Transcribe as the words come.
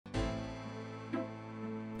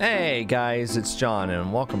Hey guys, it's John,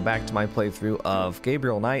 and welcome back to my playthrough of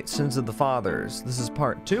Gabriel Knight Sins of the Fathers. This is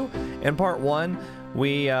part 2. In part 1,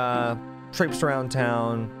 we traipsed around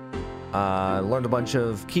town, learned a bunch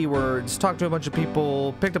of keywords, talked to a bunch of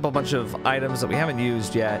people, picked up a bunch of items that we haven't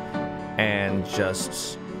used yet, and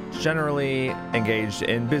just generally engaged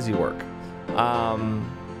in busy work.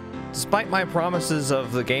 Despite my promises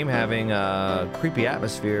of the game having a creepy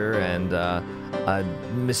atmosphere and a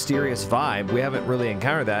mysterious vibe, we haven't really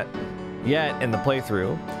encountered that yet in the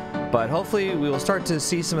playthrough, but hopefully we will start to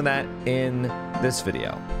see some of that in this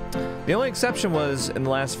video. The only exception was in the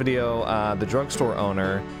last video, the drugstore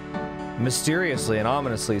owner mysteriously and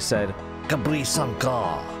ominously said, "Kabri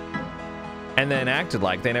Sanka," and then acted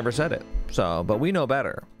like they never said it. So, but we know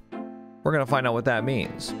better. We're gonna find out what that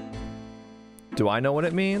means. Do I know what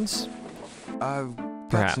it means? I've got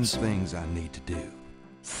Perhaps. some things I need to do.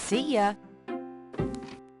 See ya.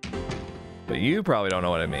 But you probably don't know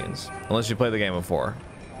what it means, unless you played the game before.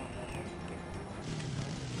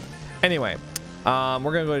 Anyway, we're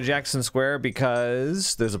gonna go to Jackson Square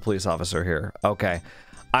because there's a police officer here. Okay,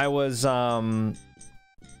 I was having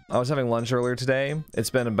lunch earlier today. It's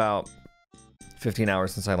been about 15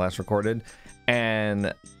 hours since I last recorded,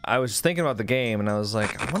 and I was thinking about the game, and I was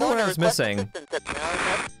like, I wonder what I was missing.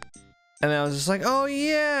 And then I was just like, oh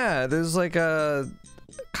yeah, there's like a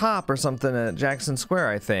cop or something at Jackson Square,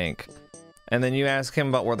 I think. And then you ask him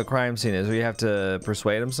about where the crime scene is, or you have to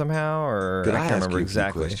persuade him somehow, or Could I I can't ask remember you a few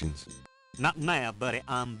exactly. questions? Not now, buddy.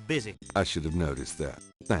 I'm busy. I should have noticed that.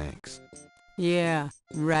 Thanks. Yeah,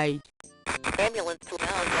 right. Ambulance to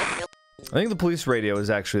I think the police radio is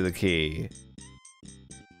actually the key.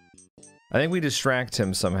 I think we distract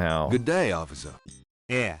him somehow. Good day, officer.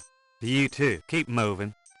 Yeah. You too. Keep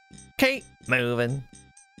moving. Keep moving.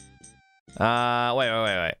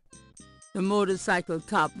 Wait. The motorcycle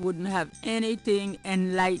cop wouldn't have anything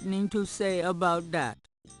enlightening to say about that.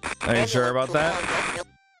 Are you sure about that?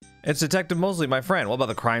 It's Detective Mosley, my friend. What about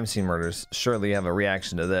the crime scene murders? Surely you have a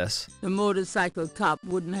reaction to this. The motorcycle cop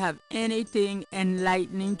wouldn't have anything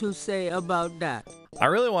enlightening to say about that. I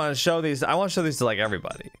really want to show these. I want to show these to like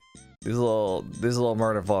everybody. These little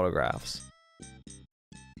murder photographs.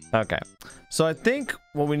 Okay, so I think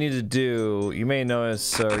what we need to do, you may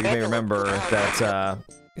notice or you may remember that,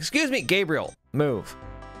 excuse me, Gabriel, move.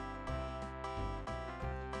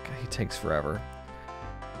 Okay, he takes forever.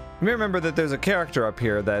 You may remember that there's a character up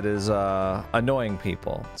here that is annoying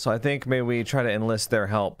people. So I think maybe we try to enlist their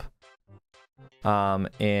help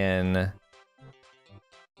in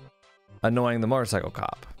annoying the motorcycle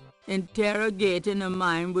cop. Interrogating a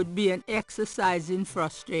mind would be an exercise in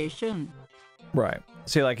frustration. Right.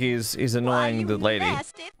 See, like he's annoying the lady.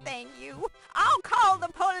 Nasty thing, you. I'll call the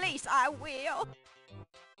police, I will.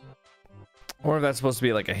 Or if that's supposed to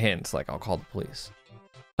be like a hint, like I'll call the police.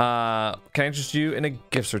 Can I interest you in a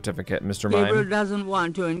gift certificate, Mr. Gabriel Mime? doesn't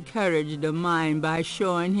want to encourage the mind by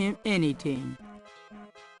showing him anything.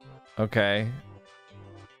 Okay.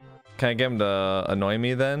 Can I get him to annoy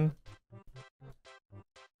me then?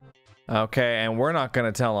 Okay, and we're not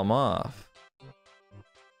gonna tell him off.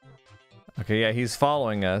 Okay, yeah, he's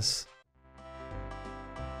following us.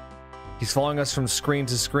 He's following us from screen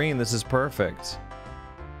to screen. This is perfect.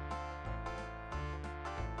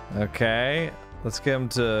 Okay, let's get him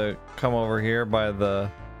to come over here by the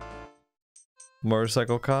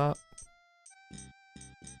motorcycle cop.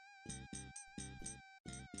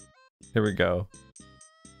 Here we go.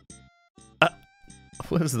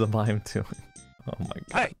 What is the mime doing? Oh my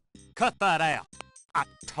god. Hey, cut that out. I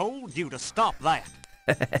told you to stop that.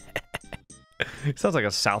 He sounds like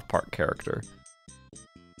a South Park character.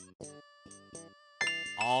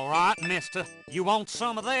 All right, mister. You want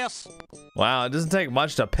some of this? Wow, it doesn't take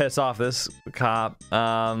much to piss off this cop.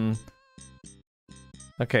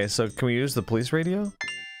 Okay, so can we use the police radio?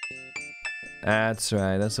 That's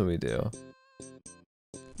right, that's what we do.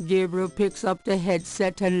 Gabriel picks up the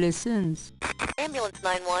headset and listens. Ambulance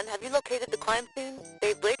 911, have you located the crime scene?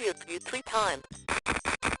 They've radioed for you 3 times.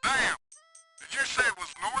 Damn! Did you say it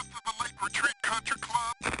was north of the Lake Retreat Country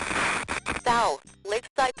Club? South,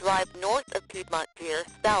 Lakeside Drive north of Piedmont Pier,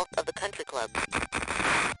 south of the country club.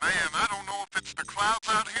 Man, I don't know if it's the clouds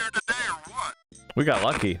out here today or what. We got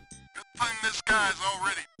lucky. Good thing this guy's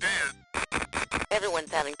already dead.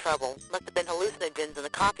 Everyone's having trouble. Must have been hallucinogens in the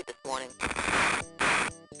coffee this morning.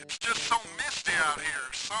 It's just so misty out here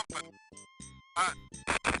or something.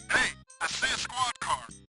 Hey, I see a squad car.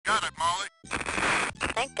 Got it, Molly.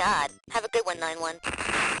 Thank God. Have a good one, 911.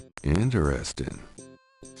 Interesting.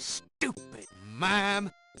 Stupid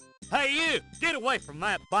mime. Hey, you! Get away from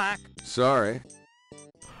that bike. Sorry.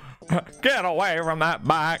 Get away from that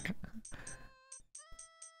bike.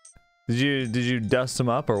 Did you dust them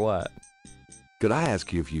up or what? Could I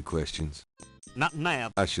ask you a few questions? Not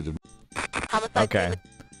now. I should have. Homicide Okay.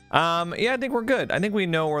 Yeah, I think we're good. I think we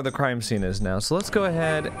know where the crime scene is now. So let's go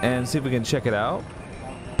ahead and see if we can check it out.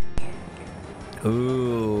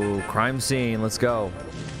 Ooh, crime scene. Let's go.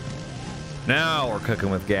 Now we're cooking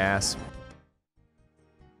with gas.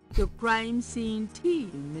 The crime scene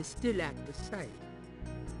team is still at the site.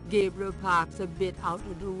 Gabriel parks a bit out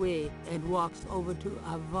of the way and walks over to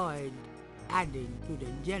avoid adding to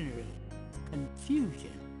the general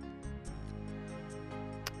confusion.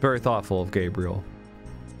 Very thoughtful of Gabriel.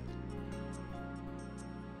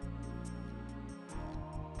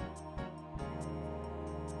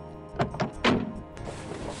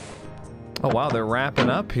 Oh wow, they're wrapping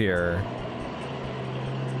up here.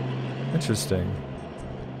 Interesting.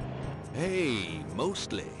 Hey,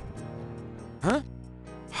 mostly. Huh?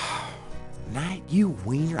 Knight, you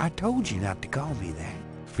wiener, I told you not to call me that.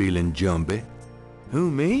 Feeling jumpy?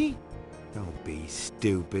 Who, me? Don't be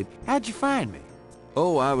stupid. How'd you find me?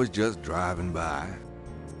 Oh, I was just driving by.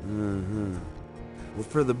 Uh-huh. Well,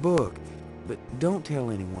 for the book. But don't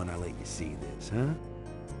tell anyone I let you see this, huh?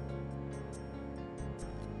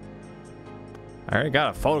 I already got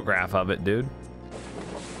a photograph of it, dude.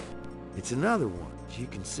 It's another one, as you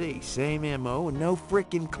can see. Same M.O. and no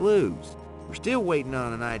frickin' clues. We're still waiting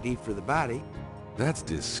on an ID for the body. That's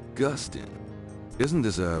disgusting. Isn't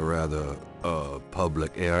this a rather,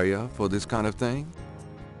 public area for this kind of thing?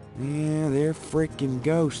 Yeah, they're frickin'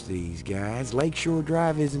 ghosts, these guys. Lakeshore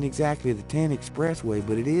Drive isn't exactly the 10 expressway,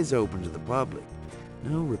 but it is open to the public.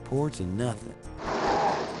 No reports and nothing.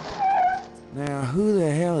 Now, who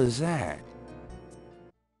the hell is that?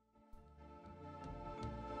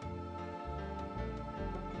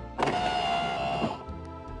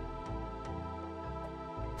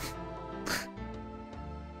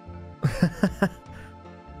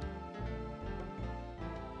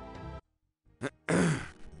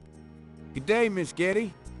 Good day, Miss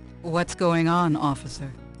Getty. What's going on,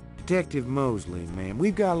 officer? Detective Mosley, ma'am.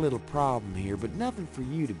 We've got a little problem here, but nothing for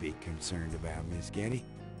you to be concerned about, Miss Getty.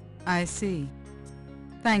 I see.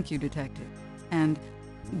 Thank you, detective. And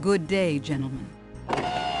good day, gentlemen.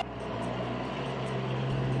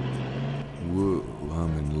 Whoa,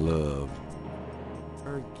 I'm in love.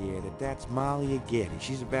 Forget it. That's Malia Getty.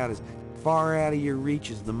 She's about as far out of your reach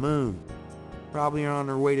as the moon. Probably on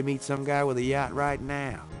her way to meet some guy with a yacht right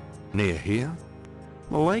now. Near here?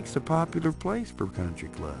 The lake's a popular place for country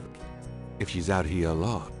clubs. If she's out here a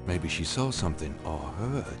lot, maybe she saw something or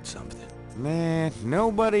heard something. Man,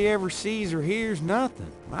 nobody ever sees or hears nothing.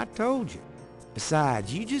 I told you.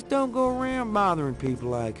 Besides, you just don't go around bothering people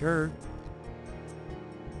like her.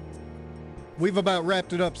 We've about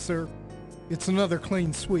wrapped it up, sir. It's another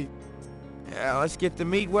clean sweep. Yeah, let's get the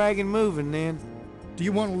meat wagon moving then. Do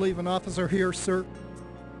you want to leave an officer here, sir?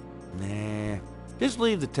 Nah, just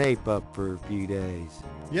leave the tape up for a few days.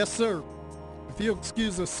 Yes, sir. If you'll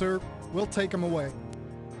excuse us, sir, we'll take him away.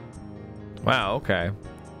 Wow, okay.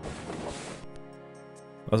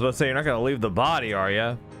 I was about to say, you're not going to leave the body, are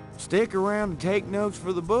you? Stick around and take notes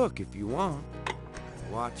for the book if you want.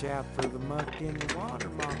 Watch out for the muck in the water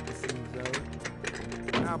moccasins,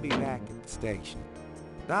 though. I'll be back at the station.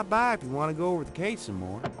 Stop by if you want to go over the case some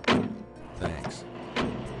more. Thanks.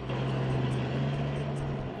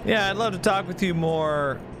 Yeah, I'd love to talk with you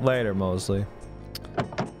more later, Mosley.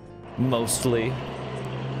 Mostly.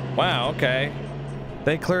 Wow, okay.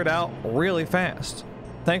 They cleared out really fast.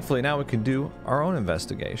 Thankfully, now we can do our own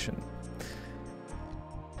investigation.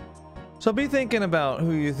 So be thinking about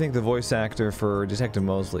who you think the voice actor for Detective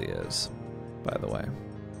Mosley is, by the way.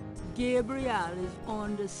 Gabriel is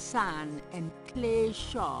on the sand and clay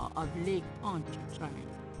shore of Lake Pontchartrain.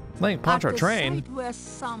 Lake Pontchartrain? At the site where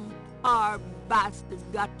some poor bastard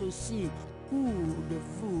got to see who the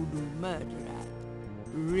voodoo murderer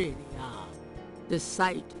really are. The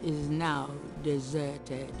site is now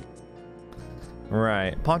deserted.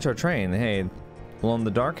 Right. Pontchartrain, hey, Glow in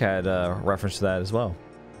the Dark had a reference to that as well.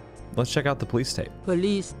 Let's check out the police tape.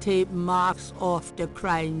 Police tape marks off the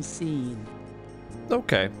crime scene.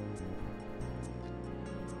 Okay.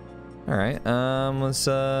 Alright, let's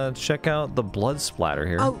check out the blood splatter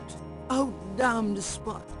here. Out down the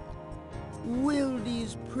spot. Will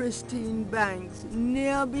these pristine banks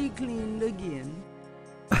ne'er be cleaned again?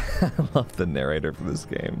 I love the narrator for this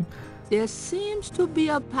game. There seems to be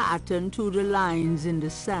a pattern to the lines in the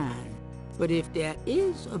sand, but if there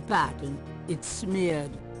is a pattern, it's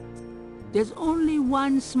smeared. There's only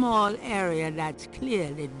one small area that's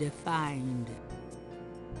clearly defined.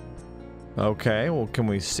 Okay, well, can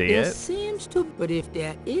we see There it? seems to, but if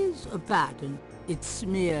there is a pattern, it's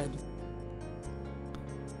smeared.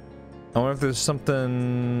 I wonder if there's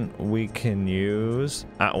something we can use.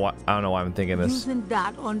 I don't know why I'm thinking this. Using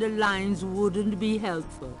that on the lines wouldn't be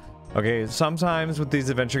helpful. Okay, sometimes with these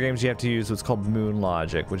adventure games you have to use what's called moon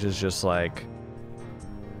logic, which is just like,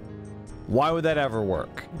 why would that ever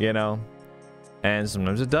work, you know? And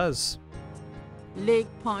sometimes it does. Lake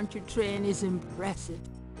Pontchartrain is impressive.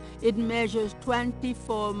 It measures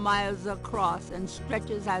 24 miles across and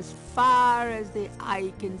stretches as far as the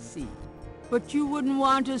eye can see. But you wouldn't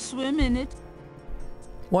want to swim in it.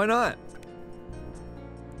 Why not?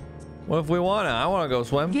 What if we wanna? I wanna go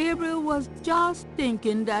swim. Gabriel was just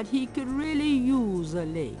thinking that he could really use a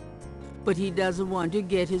lake, but he doesn't want to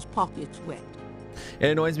get his pockets wet. It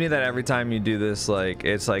annoys me that every time you do this, like,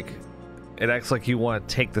 it's like, it acts like you want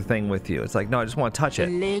to take the thing with you. It's like, no, I just want to touch it.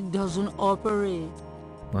 The lake doesn't operate.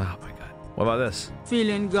 Oh my god. What about this?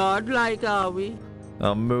 Feeling godlike, are we?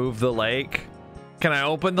 I'll move the lake. Can I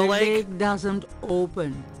open the lake? The lake doesn't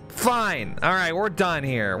open. Fine. All right, we're done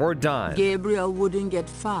here. We're done. Gabriel wouldn't get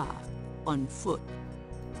far on foot.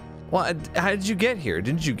 Well, how did you get here?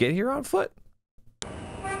 Didn't you get here on foot?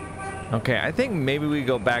 Okay, I think maybe we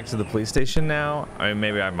go back to the police station now. I mean,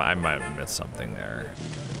 maybe I might have missed something there.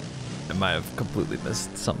 I might have completely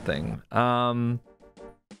missed something.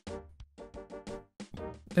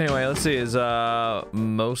 Anyway, let's see. Is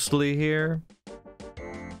Mostly here?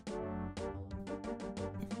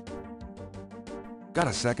 Got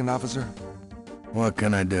a second, officer? What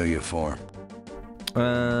can I do you for?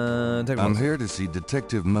 I'm here to see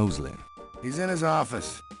Detective Mosley. He's in his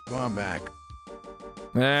office. Go on back.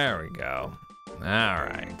 There we go. All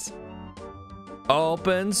right.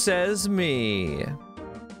 Open sesame.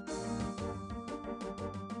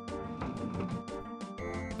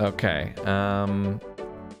 Okay. So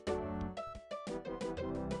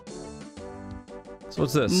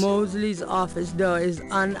what's this? Mosley's office door is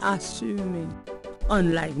unassuming,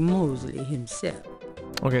 unlike Mosley himself.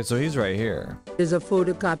 Okay, so he's right here. There's a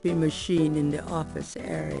photocopy machine in the office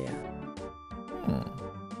area.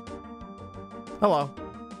 Hello.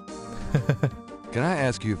 Can I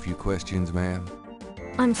ask you a few questions, ma'am?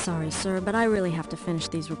 I'm sorry, sir, but I really have to finish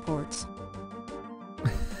these reports.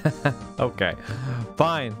 Okay,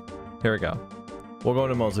 fine. Here we go. We'll go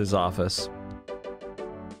to Mosley's office.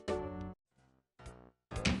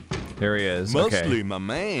 Here he is. Mosley, okay. my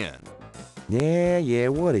man. Yeah,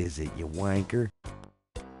 what is it, you wanker?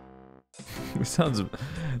 Sounds.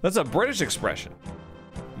 That's a British expression.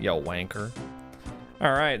 Yo, wanker.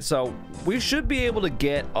 All right, so we should be able to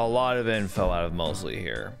get a lot of info out of Mosley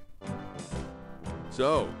here.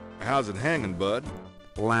 So, how's it hanging, bud?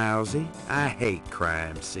 Lousy. I hate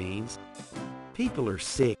crime scenes. People are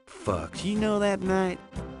sick fucks. You know that, Knight?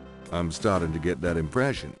 I'm starting to get that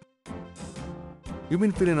impression. You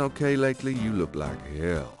been feeling okay lately? You look like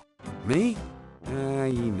hell. Me?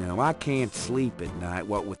 You know, I can't sleep at night,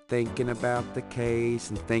 what with thinking about the case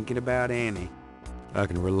and thinking about Annie. I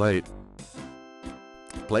can relate.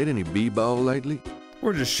 Played any b-ball lately?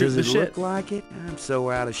 We're just shooting the Does it shit. look like it? I'm so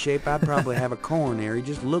out of shape, I'd probably have a coronary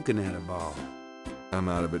just looking at a ball. I'm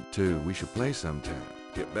out of it too. We should play sometime.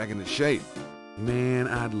 Get back into shape. Man,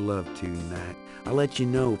 I'd love to, Knight. I'll let you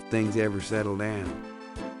know if things ever settle down.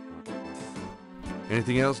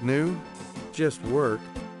 Anything else new? Just work.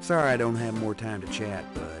 Sorry I don't have more time to chat,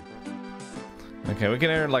 bud. Okay, we can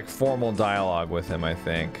enter like formal dialogue with him, I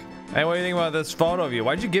think. Hey, what do you think about this photo of you?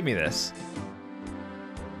 Why'd you give me this?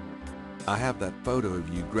 I have that photo of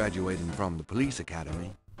you graduating from the police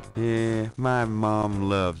academy. Yeah, my mom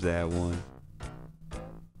loves that one.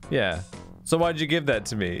 Yeah. So why'd you give that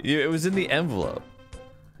to me? It was in the envelope.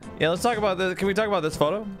 Yeah, let's talk about this. Can we talk about this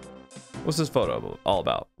photo? What's this photo all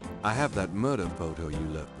about? I have that murder photo you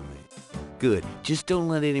left for me. Good. Just don't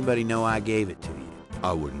let anybody know I gave it to you.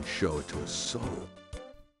 I wouldn't show it to a soul.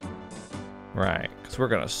 Right, because we're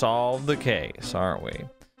gonna solve the case, aren't we?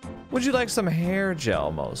 Would you like some hair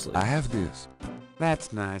gel, Mosley? I have this.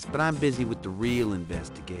 That's nice, but I'm busy with the real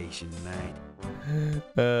investigation, Knight.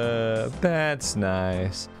 That's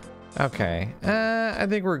nice. Okay, I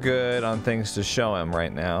think we're good on things to show him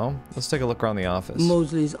right now. Let's take a look around the office.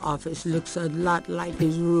 Mosley's office looks a lot like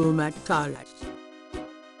his room at college.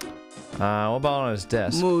 What about on his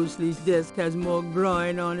desk? Mosley's desk has more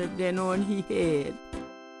groin on it than on his head.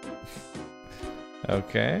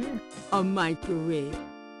 Okay. A microwave.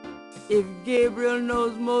 If Gabriel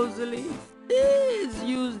knows Mosley, is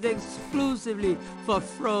used exclusively for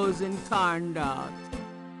frozen corn dogs.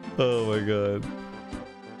 Oh my god.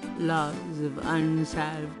 Logs of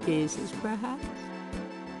unsolved cases, perhaps?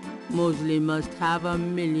 Mosley must have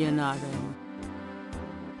 1 million of them.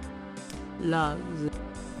 Logs.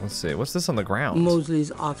 Let's see. What's this on the ground?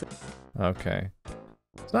 Mosley's office. Okay.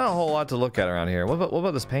 It's not a whole lot to look at around here. What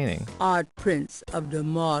about this painting? Art prints of the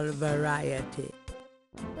mall variety.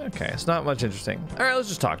 Okay, it's not much interesting. All right, let's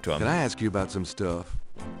just talk to him. Can I ask you about some stuff?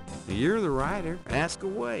 You're the writer. Ask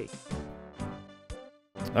away.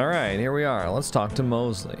 All right, here we are. Let's talk to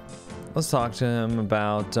Mosley. Let's talk to him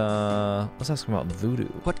about, let's ask him about voodoo.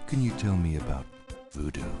 What can you tell me about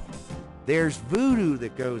voodoo? There's voodoo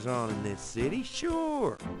that goes on in this city,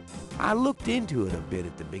 sure. I looked into it a bit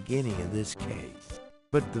at the beginning of this case.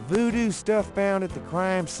 But the voodoo stuff found at the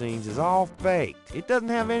crime scenes is all faked. It doesn't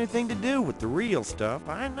have anything to do with the real stuff.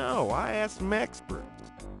 I know, I asked some experts.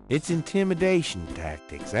 It's intimidation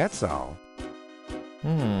tactics, that's all.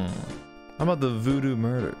 How about the voodoo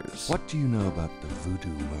murders? What do you know about the voodoo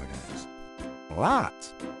murders?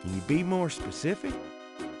 Lots. Can you be more specific?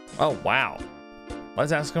 Oh, wow.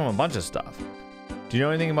 Let's ask him a bunch of stuff. Do you know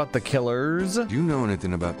anything about the killers? Do you know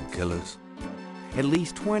anything about the killers? At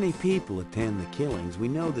least 20 people attend the killings. We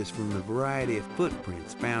know this from the variety of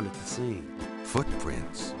footprints found at the scene.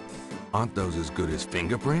 Footprints? Aren't those as good as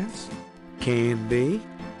fingerprints? Can be,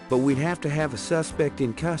 but we'd have to have a suspect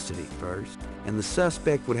in custody first, and the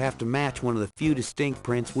suspect would have to match one of the few distinct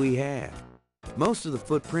prints we have. Most of the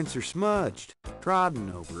footprints are smudged, trodden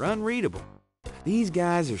over, unreadable. These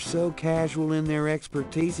guys are so casual in their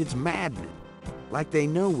expertise, it's maddening. Like they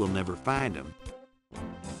know we'll never find them.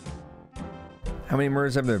 How many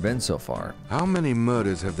murders have there been so far? How many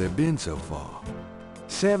murders have there been so far?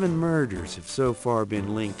 7 murders have so far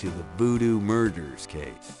been linked to the voodoo murders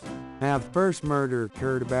case. Now, the first murder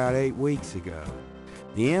occurred about 8 weeks ago.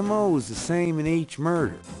 The MO was the same in each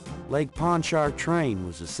murder. Lake Pontchartrain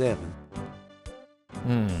was the 7th.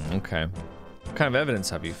 Okay. What kind of evidence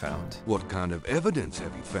have you found? What kind of evidence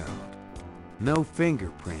have you found? No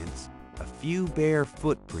fingerprints, a few bare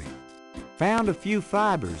footprints. Found a few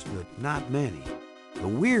fibers, but not many. The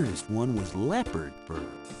weirdest one was leopard fur.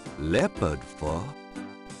 Leopard fur?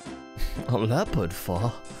 A leopard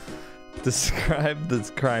fur? Describe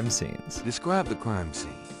the crime scenes. Describe the crime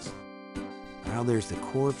scenes. Well, there's the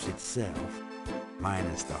corpse itself,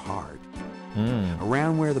 minus the heart.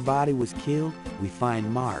 Around where the body was killed, we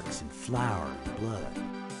find marks and flour and blood.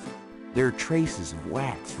 There are traces of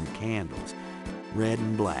wax from candles, red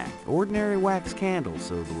and black. Ordinary wax candles,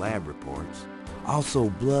 so the lab reports. Also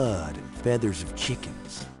blood and feathers of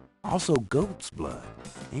chickens. Also goat's blood.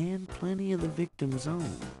 And plenty of the victim's own,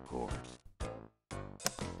 of course.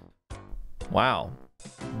 Wow.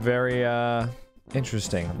 Very,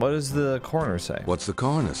 interesting. What does the coroner say? What's the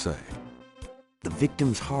coroner say? The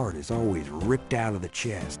victim's heart is always ripped out of the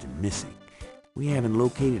chest and missing. We haven't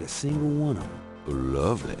located a single one of them. Oh,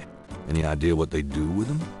 lovely. Any idea what they do with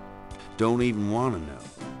them? Don't even want to know.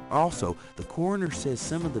 Also, the coroner says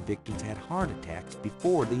some of the victims had heart attacks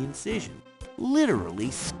before the incision. Literally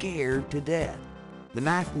scared to death. The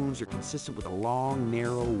knife wounds are consistent with a long,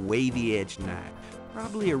 narrow, wavy-edged knife.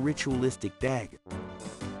 Probably a ritualistic dagger.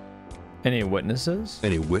 Any witnesses?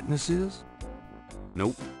 Any witnesses?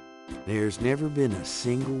 Nope. There's never been a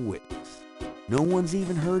single witness. No one's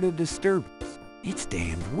even heard a disturbance. It's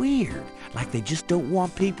damned weird. Like they just don't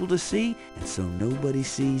want people to see, and so nobody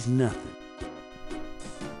sees nothing.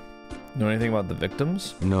 Know anything about the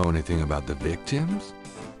victims? Know anything about the victims?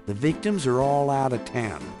 The victims are all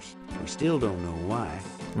out-of-towners. We still don't know why.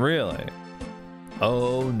 Really?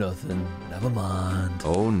 Oh, nothing. Never mind.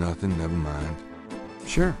 Oh, nothing. Never mind.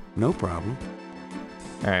 Sure, no problem.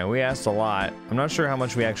 All right, we asked a lot. I'm not sure how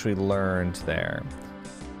much we actually learned there.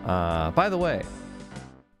 By the way,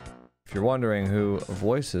 if you're wondering who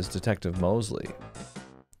voices Detective Mosley,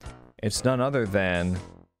 it's none other than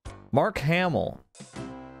Mark Hamill,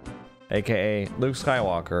 aka Luke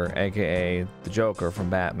Skywalker, aka the Joker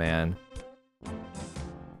from Batman,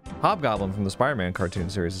 Hobgoblin from the Spider-Man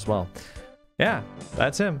cartoon series as well. Yeah,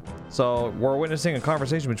 that's him. So we're witnessing a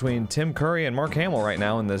conversation between Tim Curry and Mark Hamill right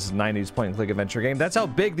now in this 90s point-and-click adventure game. That's how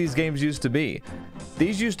big these games used to be.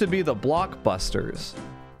 These used to be the blockbusters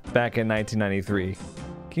back in 1993.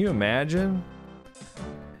 Can you imagine?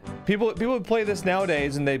 People would play this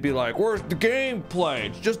nowadays and they'd be like, "Where's the gameplay?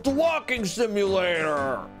 It's just a walking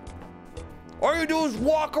simulator. All you do is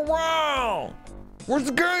walk around. Where's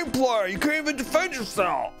the gameplay? You can't even defend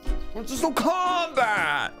yourself. There's no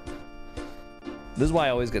combat." This is why I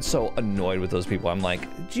always get so annoyed with those people. I'm like,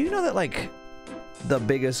 do you know that, like, the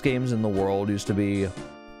biggest games in the world used to be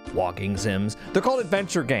walking sims? They're called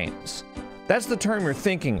adventure games. That's the term you're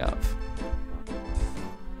thinking of.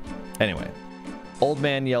 Anyway, old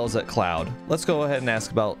man yells at Cloud. Let's go ahead and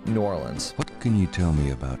ask about New Orleans. What can you tell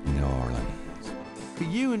me about New Orleans?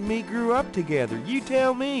 You and me grew up together. You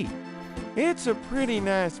tell me. It's a pretty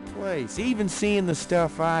nice place, even seeing the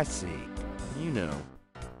stuff I see. You know.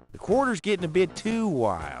 The quarter's getting a bit too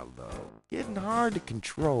wild, though. Getting hard to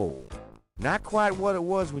control. Not quite what it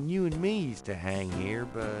was when you and me used to hang here,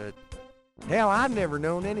 but... hell, I've never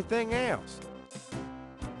known anything else.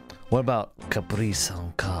 What about Caprice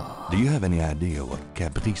encore? Do you have any idea what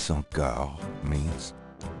Caprice encore means?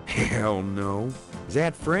 Hell no. Is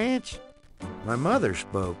that French? My mother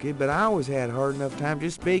spoke it, but I always had a hard enough time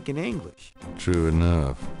just speaking English. True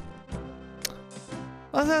enough.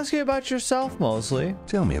 Let's ask you about yourself, Mosley.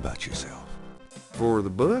 Tell me about yourself. For the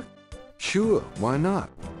book? Sure, why not?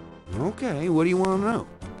 Okay, what do you want to know?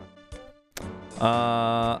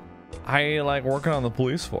 I like working on the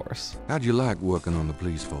police force. How'd you like working on the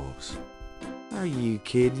police force? Are you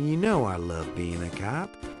kidding? You know I love being a cop.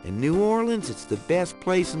 In New Orleans, it's the best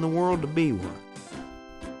place in the world to be one.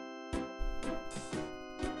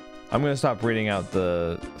 I'm gonna stop reading out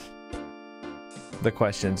the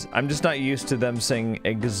questions. I'm just not used to them saying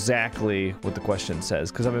exactly what the question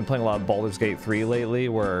says, because I've been playing a lot of Baldur's Gate 3 lately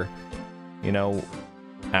where, you know,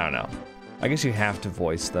 I don't know. I guess you have to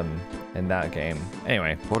voice them in that game.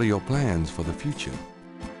 Anyway. What are your plans for the future?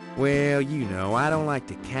 Well, you know, I don't like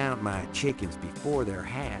to count my chickens before they're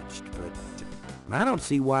hatched, but I don't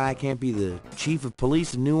see why I can't be the chief of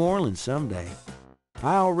police in New Orleans someday.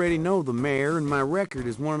 I already know the mayor, and my record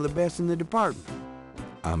is one of the best in the department.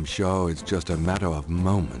 I'm sure it's just a matter of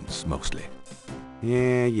moments, mostly.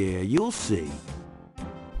 Yeah, you'll see.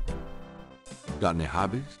 Got any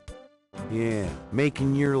hobbies? Yeah,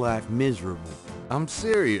 making your life miserable. I'm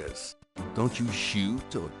serious. Don't you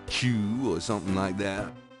shoot or chew or something like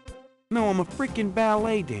that? No, I'm a freaking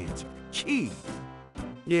ballet dancer. Jeez.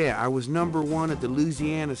 Yeah, I was #1 at the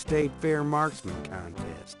Louisiana State Fair Marksman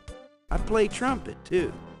Contest. I play trumpet,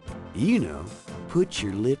 too. You know, put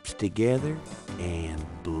your lips together and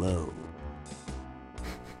blow.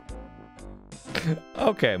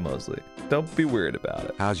 Okay, Mosley. Don't be weird about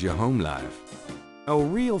it. How's your home life? Oh,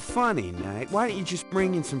 real funny, Knight. Why don't you just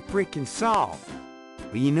bring in some frickin' salt?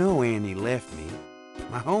 Well, you know Annie left me.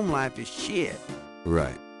 My home life is shit.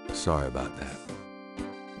 Right. Sorry about that.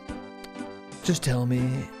 Just tell me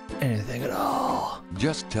anything at all.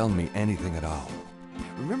 Just tell me anything at all.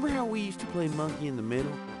 Remember how we used to play monkey in the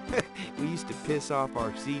middle? We used to piss off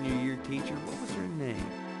our senior year teacher. What was her name?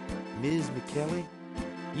 Ms. McKelly?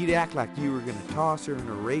 You'd act like you were gonna toss her an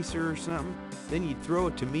eraser or something. Then you'd throw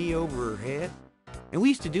it to me over her head. And we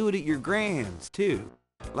used to do it at your grand's, too.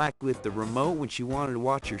 Like with the remote when she wanted to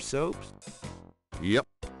watch her soaps. Yep.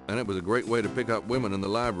 And it was a great way to pick up women in the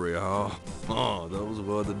library. Oh, those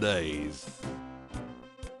were the days.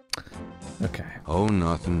 Okay. Oh,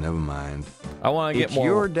 nothing. Never mind. I want to get more. It's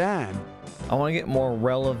your dime. I want to get more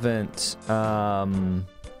relevant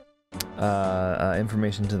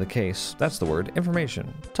information to the case. That's the word.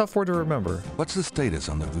 Information. Tough word to remember. What's the status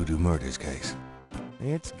on the Voodoo Murders case?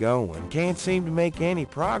 It's going. Can't seem to make any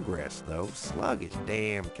progress, though. Sluggish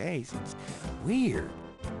damn case. It's weird.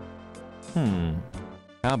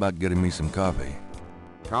 How about getting me some coffee?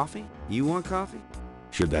 Coffee? You want coffee?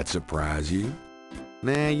 Should that surprise you?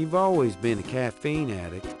 Nah, you've always been a caffeine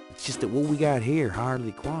addict. It's just that what we got here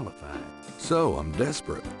hardly qualifies. So, I'm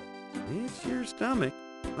desperate. It's your stomach.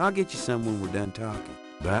 I'll get you some when we're done talking.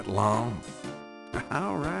 That long?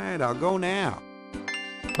 All right, I'll go now.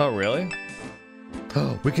 Oh, really?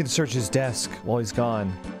 Oh, we can search his desk while he's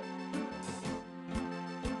gone.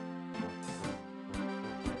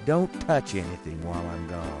 Don't touch anything while I'm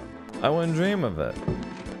gone. I wouldn't dream of it.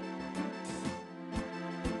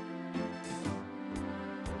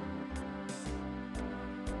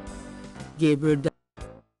 Gabriel.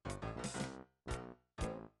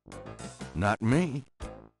 Not me.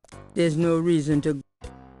 There's no reason to.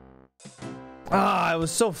 Ah, it was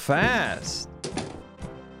so fast.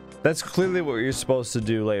 That's clearly what you're supposed to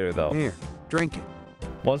do later, though. Here, drink it.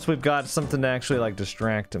 Once we've got something to actually, like,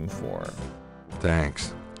 distract him for.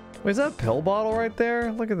 Thanks. Wait, is that a pill bottle right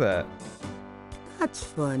there? Look at that. That's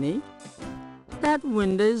funny. That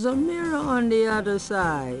window is a mirror on the other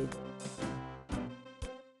side.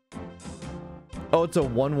 Oh, it's a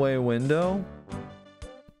one-way window?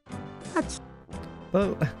 That's...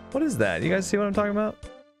 Oh, what is that? You guys see what I'm talking about?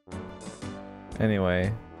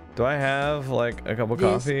 Anyway, do I have, like, a cup of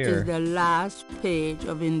coffee, This or...? is the last page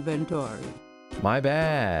of inventory. My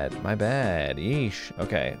bad. My bad. Yeesh.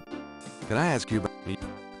 Okay. Can I ask you about...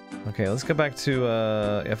 Okay, let's go back to,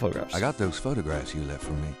 yeah, photographs. I got those photographs you left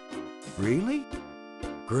for me. Really?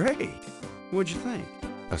 Great. What'd you think?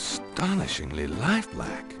 Astonishingly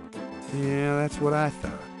lifelike. Yeah, that's what I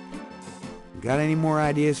thought. Got any more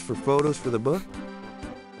ideas for photos for the book?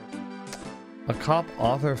 A cop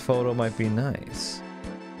author photo might be nice.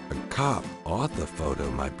 A cop author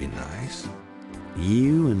photo might be nice.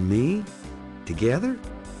 You and me? Together?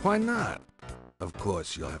 Why not? Of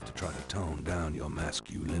course, you'll have to try to tone down your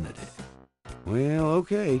masculinity. Well,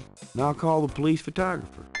 okay. I'll call the police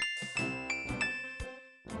photographer.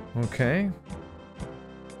 Okay.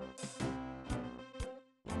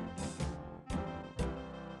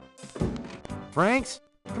 Franks,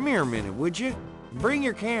 come here a minute, would you? Bring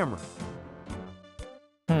your camera.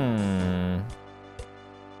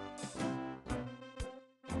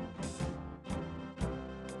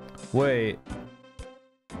 Wait.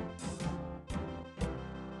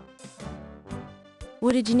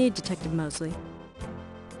 What did you need, Detective Mosley?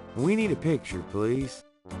 We need a picture, please.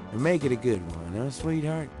 And make it a good one, huh,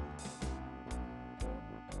 sweetheart?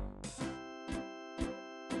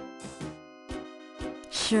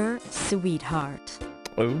 Sure, sweetheart.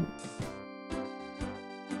 Oh.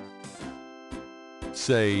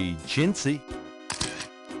 Say, chintzy.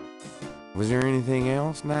 Was there anything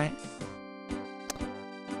else, Knight?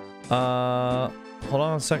 Hold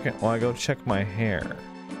on a second while I go check my hair.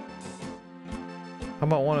 How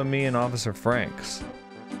about one of me and Officer Franks?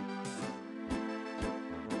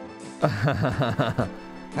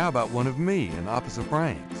 How about one of me and Officer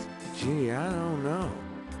Franks? Gee, I don't know.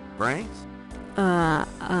 Franks?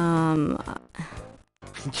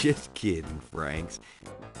 Just kidding, Franks.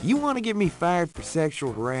 You want to get me fired for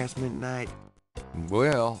sexual harassment, Knight?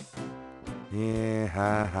 Well... Yeah,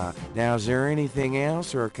 ha. Now, is there anything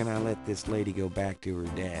else, or can I let this lady go back to her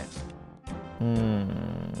desk?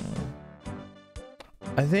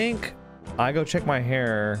 I think I go check my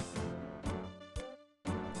hair.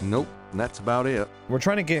 Nope, that's about it. We're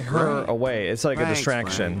trying to get her Right. away. It's like Thanks, a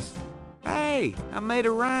distraction. Franks. Hey, I made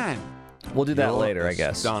a rhyme. We'll do that You're later, I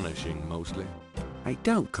guess. Astonishing, mostly. Hey,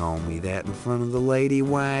 don't call me that in front of the lady,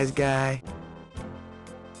 wise guy.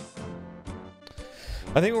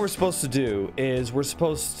 I think what we're supposed to do is we're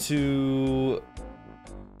supposed to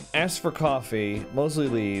ask for coffee. Mosley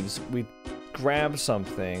leaves. We grab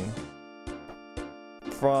something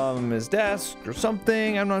from his desk or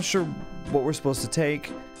something. I'm not sure what we're supposed to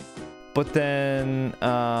take. But then,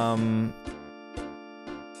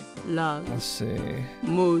 let's see.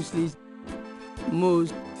 Mosley's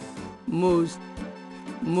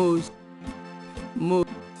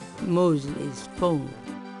phone.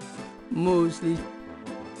 Mosley's.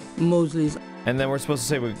 And then we're supposed to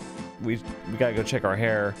say we gotta go check our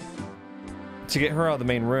hair to get her out of the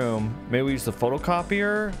main room. Maybe we use the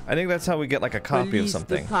photocopier. I think that's how we get like a copy of Police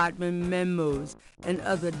something. Department memos and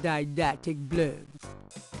other didactic blurbs.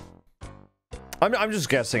 I'm just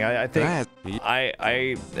guessing. I think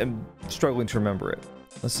I am struggling to remember it.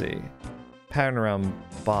 Let's see. Pattern around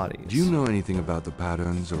bodies. Do you know anything about the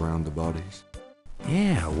patterns around the bodies?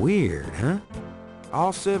 Yeah, weird, huh?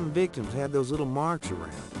 All 7 victims had those little marks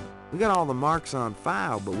around. We got all the marks on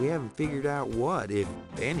file, but we haven't figured out what, if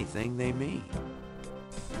anything, they mean.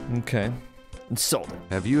 Okay. Sold it.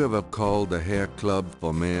 Have you ever called a hair club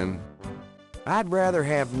for men? I'd rather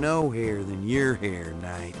have no hair than your hair,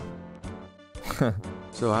 Knight.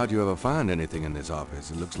 So how'd you ever find anything in this office?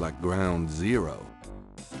 It looks like ground zero.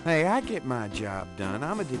 Hey, I get my job done.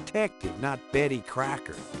 I'm a detective, not Betty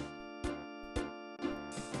Crocker.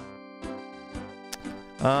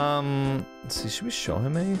 Let's see, should we show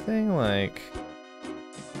him anything? Like...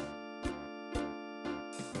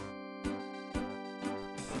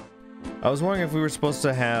 I was wondering if we were supposed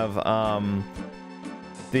to have,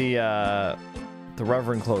 the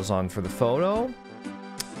Reverend clothes on for the photo,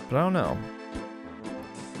 but I don't know.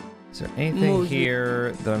 Is there anything Mosley.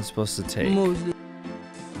 here that I'm supposed to take? Mosley.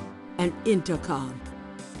 An intercom.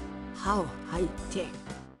 How high-tech.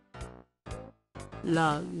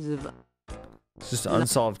 Logs of... It's just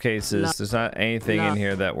unsolved cases. There's not anything in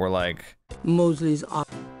here that we're like... Mosley's off.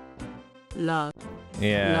 Log.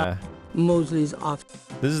 Yeah. Mosley's off.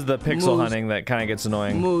 This is the pixel hunting that kind of gets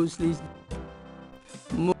annoying. Mosley's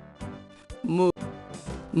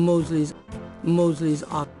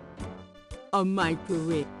off. A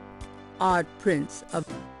microwave. Art prints of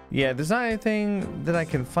Yeah, there's not anything that I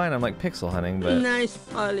can find. I'm like pixel hunting, but... nice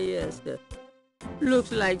polyester.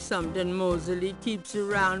 Looks like something Mosley keeps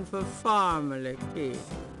around for formula kids.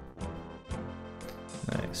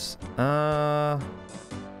 Nice. Let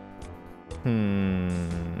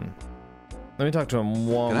me talk to him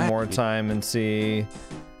one more time and see.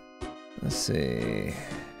 Let's see.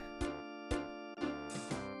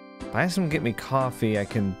 If I ask him to get me coffee, I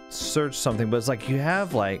can search something, but it's like you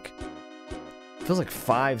have like... feels like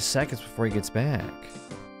 5 seconds before he gets back.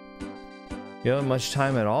 You don't have much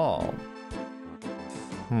time at all.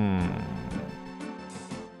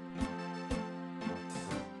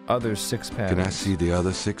 Other 6 patterns. Can I see the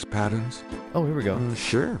other 6 patterns? Oh, here we go.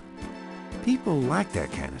 Sure. People like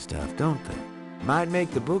that kind of stuff, don't they? Might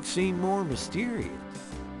make the book seem more mysterious.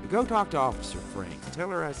 Go talk to Officer Franks. Tell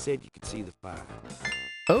her I said you could see the file.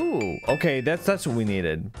 Oh, okay, that's what we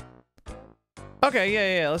needed.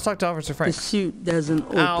 Okay, yeah, let's talk to Officer Franks. The chute doesn't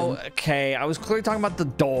open. Oh, okay, I was clearly talking about the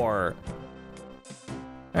door.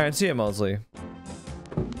 Alright, see ya, Mosley.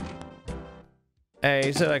 Hey,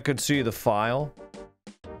 you said I could see the file.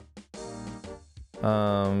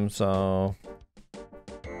 So...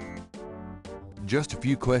 Just a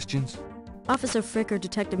few questions. Officer Frick or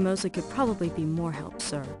Detective Mosley could probably be more help,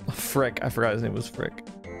 sir. Frick, I forgot his name was Frick.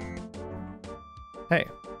 Hey.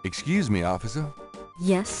 Excuse me, officer.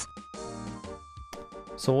 Yes?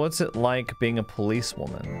 So what's it like being a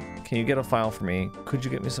policewoman? Can you get a file for me? Could you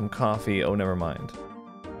get me some coffee? Oh, never mind.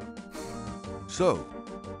 So,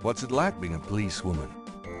 what's it like being a policewoman?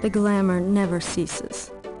 The glamour never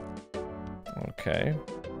ceases. Okay.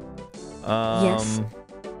 Yes?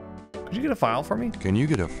 Could you get a file for me? Can you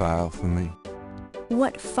get a file for me?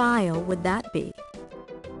 What file would that be?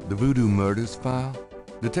 The Voodoo Murders file?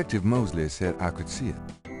 Detective Mosley said I could see it.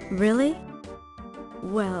 Really?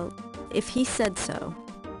 Well, if he said so.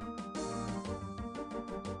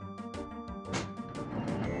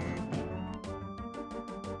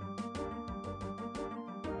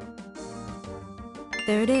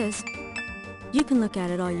 There it is. You can look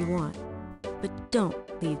at it all you want, but don't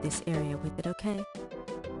leave this area with it, okay?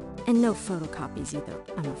 And no photocopies either,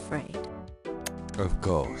 I'm afraid. Of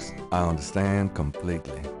course. I understand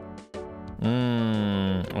completely.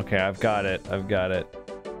 Okay, I've got it.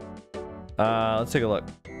 Let's take a look.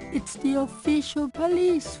 It's the official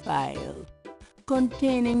police file,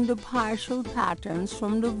 containing the partial patterns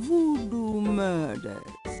from the voodoo murders.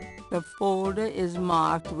 The folder is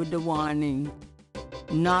marked with the warning,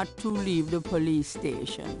 not to leave the police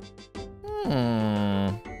station.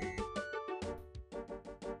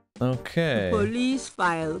 Okay. The police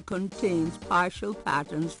file contains partial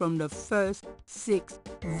patterns from the first 6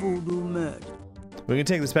 voodoo murders. We can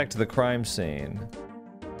take this back to the crime scene.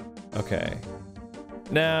 Okay.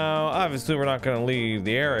 Now, obviously we're not going to leave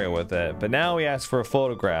the area with it, but now we ask for a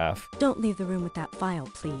photograph. Don't leave the room with that file,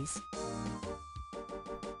 please.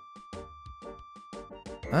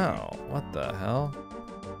 Oh, what the hell?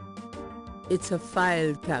 It's a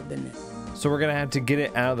file cabinet. So we're going to have to get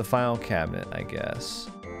it out of the file cabinet, I guess.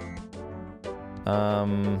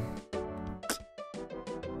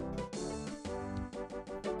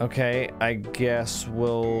 Okay, I guess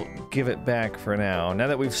we'll give it back for now. Now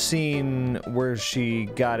that we've seen where she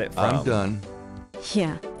got it from. I'm done.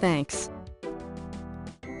 Yeah, thanks.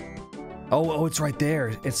 Oh, it's right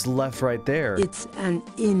there. It's left right there. It's an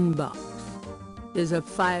inbox. There's a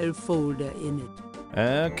file folder in it.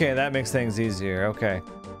 Okay, that makes things easier. Okay.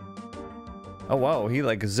 Oh, whoa, he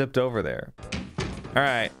like zipped over there. All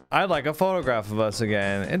right, I'd like a photograph of us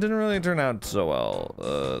again. It didn't really turn out so well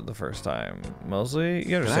the first time. Mostly,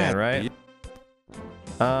 you understand, right?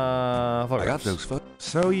 Photographs. I got those photos.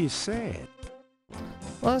 So you said.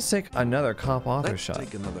 Let's take another cop author Let's shot.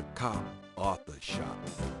 take another cop author shot.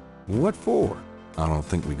 What for? I don't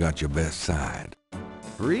think we got your best side.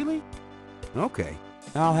 Really? Okay.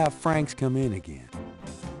 I'll have Franks come in again.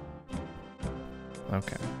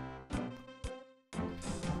 Okay.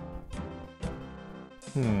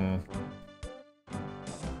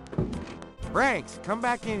 Franks, come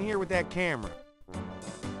back in here with that camera.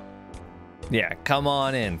 Yeah, come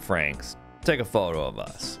on in, Franks. Take a photo of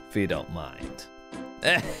us, if you don't mind.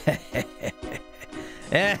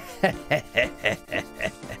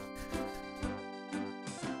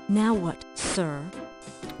 Now what, sir?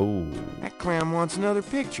 Ooh. That clown wants another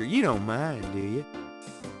picture. You don't mind, do you?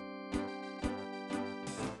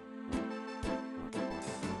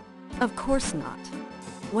 Of course not.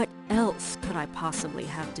 What else could I possibly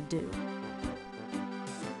have to do?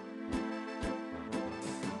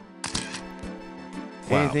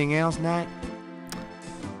 Wow. Anything else, Knight?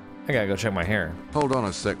 I gotta go check my hair. Hold on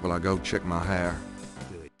a sec while I go check my hair.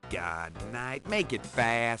 Good God, Knight, make it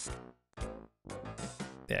fast.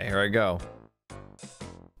 Yeah, here I go.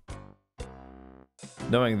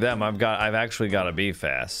 Knowing them, I've actually got to be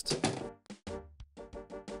fast.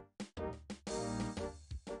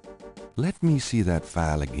 Let me see that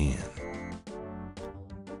file again.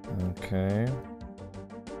 Okay.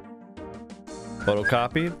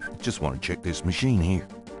 Photocopied? Just want to check this machine here.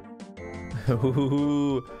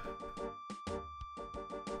 Ooh.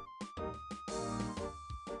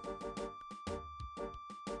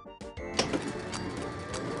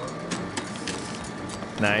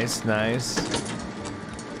 Nice, nice.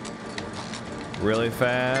 Really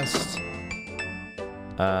fast.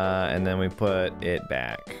 And then we put it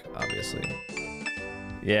back, obviously.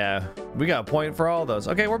 Yeah, we got a point for all those.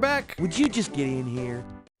 Okay, we're back. Would you just get in here?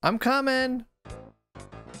 I'm coming.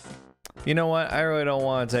 You know what? I really don't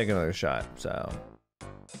want to take another shot, so.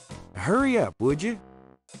 Hurry up, would you?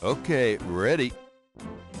 Okay, ready.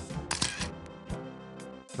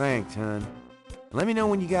 Thanks, hon. Let me know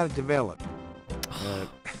when you got it developed.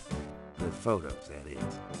 The photos, that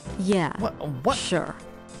is. Yeah. What? Sure.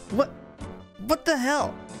 What the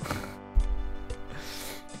hell?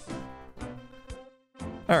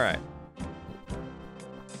 All right.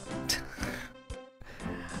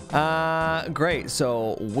 Great.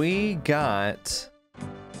 So we got.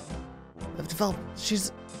 I've developed.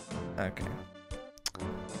 She's. Okay.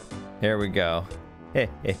 Here we go.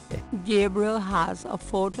 Gabriel has a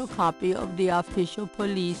photocopy of the official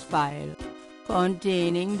police file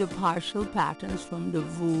containing the partial patterns from the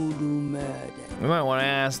voodoo murder. We might want to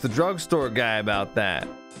ask the drugstore guy about that.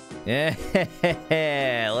 Yeah,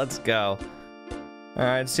 let's go. All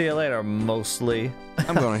right, see you later, mostly.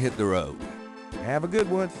 I'm gonna hit the road. Have a good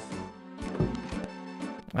one.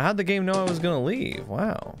 How'd the game know I was gonna leave?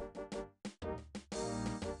 Wow.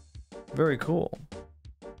 Very cool.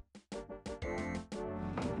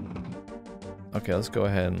 Okay, let's go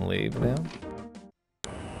ahead and leave now.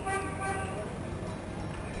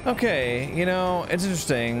 Okay, you know, it's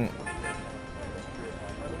interesting.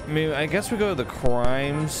 I mean, I guess we go to the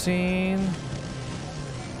crime scene.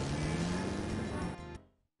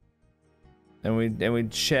 And we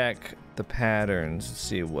check the patterns to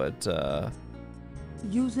see what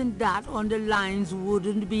Using that on the lines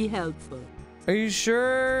wouldn't be helpful. Are you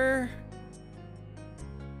sure?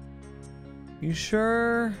 You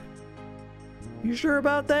sure? You sure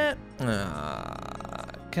about that?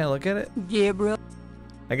 Can I look at it? Gabriel.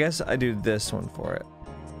 I guess I do this one for it.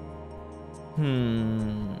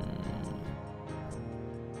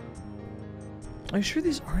 Are you sure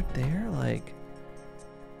these aren't there? Like...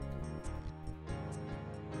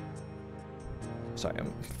 Sorry,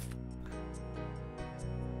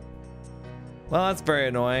 Well, that's very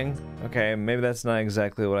annoying. Okay, maybe that's not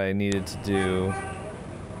exactly what I needed to do.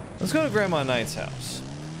 Let's go to Grandma Knight's house.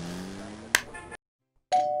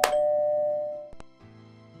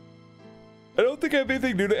 I don't think I have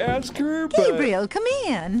anything new to ask her, but... Gabriel, come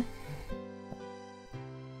in.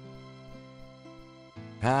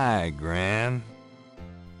 Hi, Gran.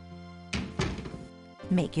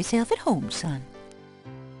 Make yourself at home, son.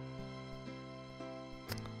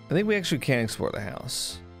 I think we actually can explore the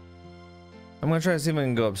house. I'm gonna try to see if I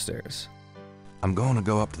can go upstairs. I'm going to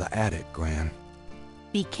go up to the attic, Gran.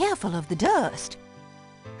 Be careful of the dust.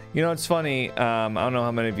 You know, it's funny, I don't know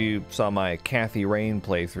how many of you saw my Kathy Rain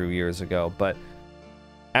playthrough years ago, but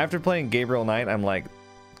after playing Gabriel Knight, I'm like,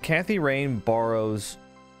 Kathy Rain borrows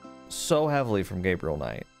so heavily from Gabriel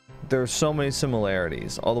Knight. There are so many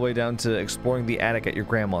similarities, all the way down to exploring the attic at your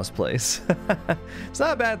grandma's place. It's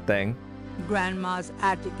not a bad thing. Grandma's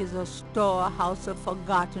attic is a storehouse of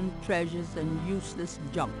forgotten treasures and useless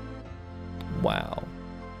junk. Wow.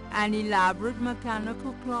 An elaborate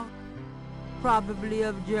mechanical clock, probably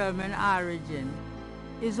of German origin,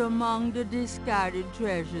 is among the discarded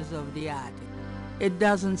treasures of the attic. It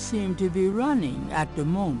doesn't seem to be running at the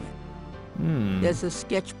moment. There's a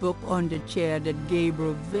sketchbook on the chair that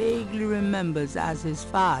Gabriel vaguely remembers as his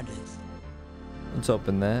father's. Let's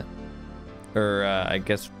open that. Or, I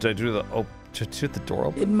guess, did I do the door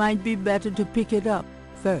open? It might be better to pick it up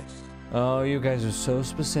first. Oh, you guys are so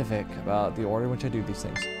specific about the order in which I do these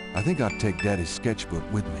things. I think I'll take Daddy's sketchbook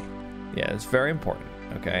with me. Yeah, it's very important.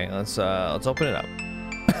 Okay, let's open it up.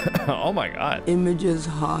 Oh my god. Images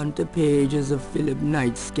haunt the pages of Philip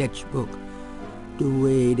Knight's sketchbook, the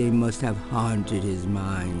way they must have haunted his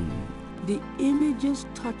mind. The images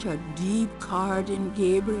touch a deep chord in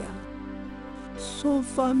Gabriel. So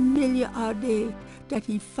familiar are they that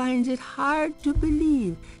he finds it hard to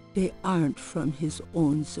believe they aren't from his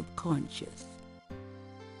own subconscious.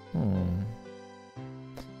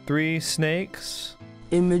 3 snakes.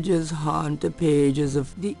 Images haunt the pages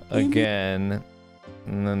of the... Again.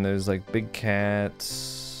 And then there's like big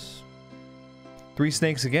cats. 3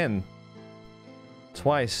 snakes again.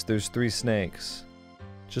 Twice there's 3 snakes.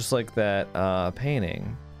 Just like that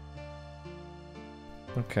painting.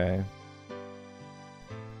 Okay.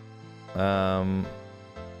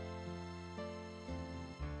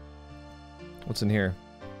 What's in here?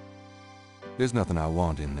 There's nothing I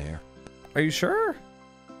want in there. Are you sure?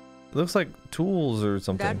 It looks like tools or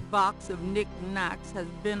something. That box of knickknacks has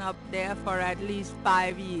been up there for at least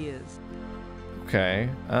 5 years. Okay.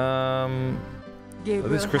 Gabriel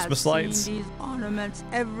these Christmas has lights? seen these ornaments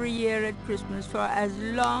every year at Christmas for as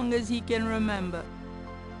long as he can remember.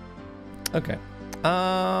 Okay.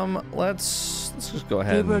 Let's just go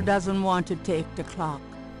ahead. Gabriel doesn't want to take the clock.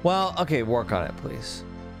 Well, okay, work on it, please.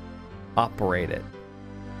 Operate it.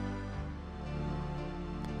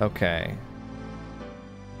 Okay.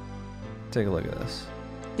 Take a look at this.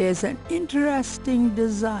 There's an interesting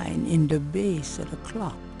design in the base of the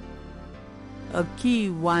clock. A key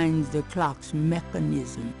winds the clock's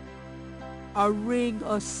mechanism. A ring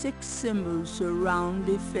of 6 symbols surround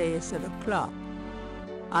the face of the clock.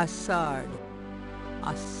 A sword,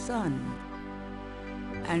 a sun,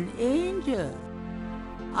 an angel,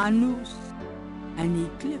 a noose, an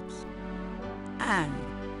eclipse, and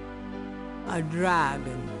a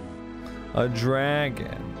dragon. A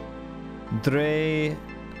dragon. Draken.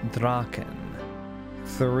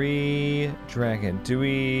 3 dragon. Do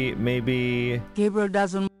we maybe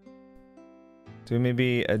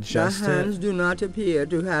adjust The hands it? do not appear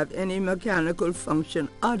to have any mechanical function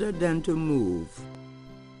other than to move.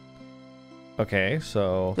 Okay,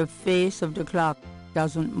 so The face of the clock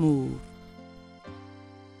doesn't move.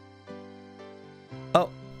 oh,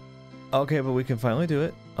 okay, but we can finally do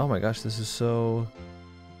it. Oh my gosh, this is so.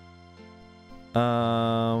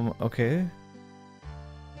 Okay.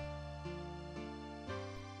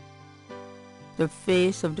 The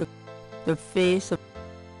face of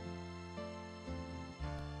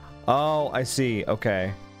Oh, I see.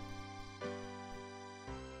 Okay.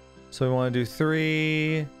 So we want to do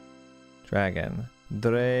 3 dragon.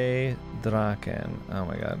 Draken. Oh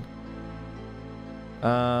my god.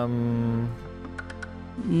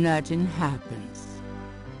 Nothing happens.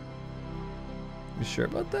 You sure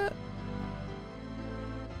about that?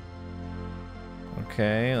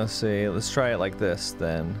 Okay, let's see. Let's try it like this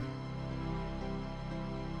then.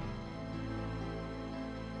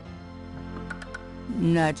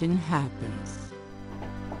 Nothing happens.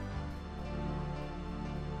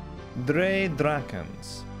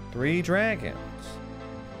 Drakens. 3 dragons.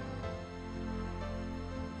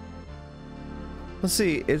 Let's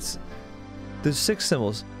see, there's 6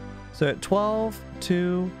 symbols. So at 12,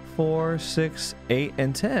 2, 4, 6, 8,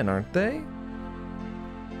 and 10, aren't they?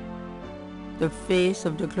 The face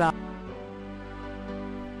of the clock.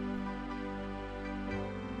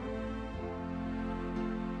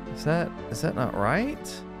 Is that not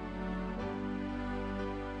right?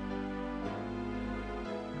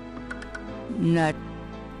 Not.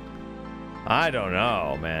 I don't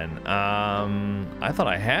know, man. I thought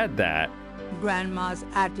I had that. Grandma's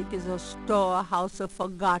attic is a storehouse of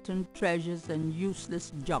forgotten treasures and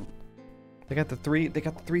useless junk. They got the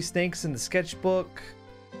 3 snakes in the sketchbook.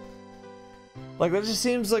 Like, that just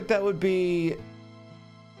seems like that would be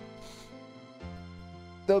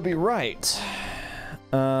right.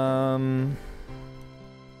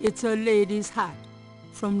 It's a lady's hat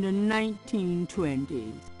from the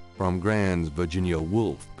 1920s. From Grand's Virginia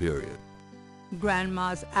Woolf period.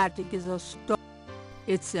 Grandma's attic is a store.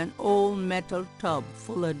 It's an old metal tub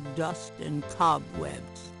full of dust and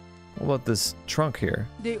cobwebs. What about this trunk here?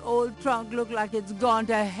 The old trunk looks like it's gone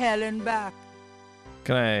to hell and back.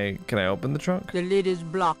 Can I open the trunk? The lid is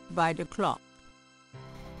blocked by the clock.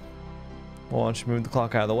 Well, why don't you move the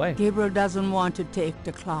clock out of the way? Gabriel doesn't want to take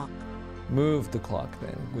the clock. Move the clock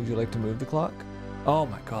then. Would you like to move the clock? Oh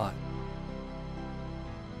my god.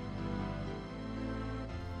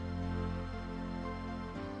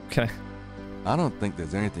 Can I? I don't think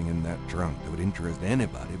there's anything in that trunk that would interest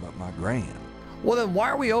anybody but my Gran. Well, then why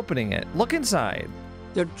are we opening it? Look inside.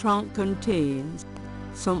 The trunk contains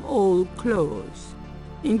some old clothes,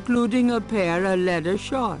 including a pair of leather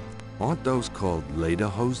shorts. Aren't those called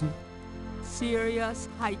lederhosen? Serious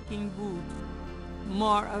hiking boots.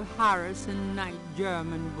 More of Harrison Knight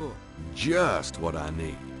German book. Just what I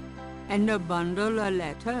need. And a bundle of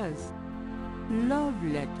letters. Love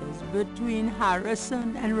letters between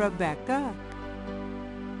Harrison and Rebecca.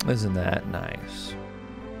 Isn't that nice?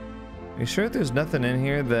 You sure there's nothing in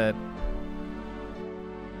here that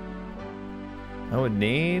I would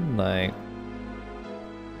need? Like,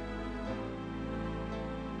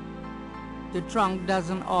 the trunk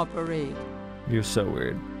doesn't operate. you're so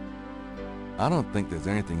weird. I don't think there's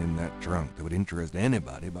anything in that trunk that would interest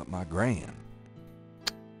anybody but my Gran.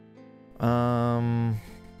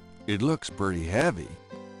 It looks pretty heavy.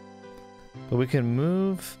 But we can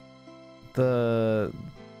move the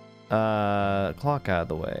clock out of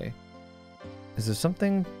the way. Is there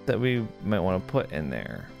something that we might want to put in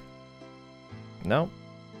there? Nope.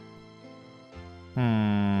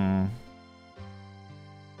 The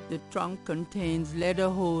trunk contains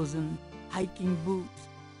lederhosen, hiking boots,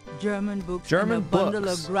 German books, and a bundle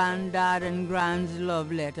of Granddad and Grand's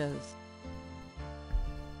love letters.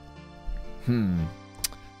 Hmm.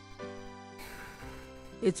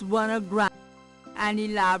 It's one of An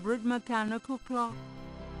elaborate mechanical clock,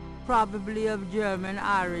 probably of German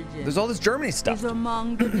origin. There's all this Germany stuff. Is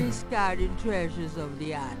among the discarded treasures of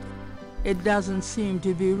the attic. It doesn't seem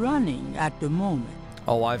to be running at the moment.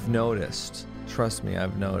 Oh, I've noticed. Trust me,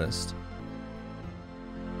 I've noticed.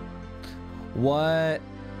 What?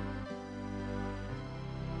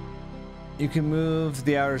 You can move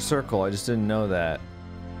the outer circle. I just didn't know that.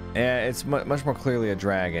 Yeah, it's much more clearly a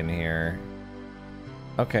dragon here.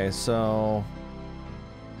 Okay, so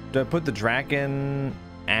do I put the dragon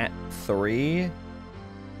at 3?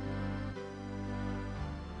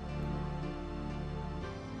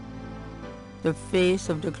 The face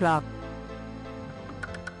of the clock.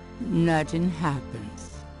 Nothing happens.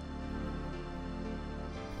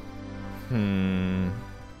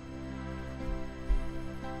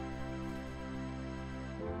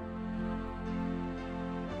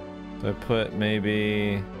 Do I put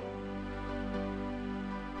maybe...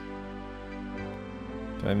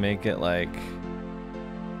 Do I make it like...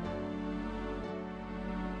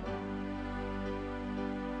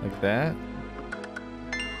 Like that?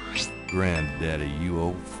 Granddaddy, you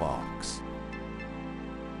old fox.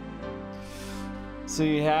 So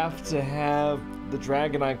you have to have the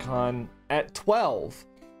dragon icon at 12.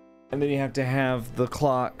 And then you have to have the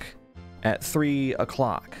clock at 3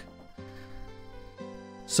 o'clock.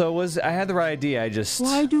 So I had the right idea, I just...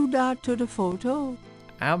 Why do that to the photo?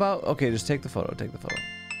 How about... Okay, just take the photo, take the photo.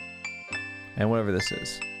 And whatever this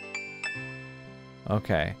is.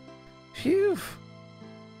 Okay. Phew.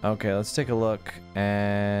 Okay, let's take a look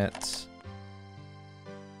at...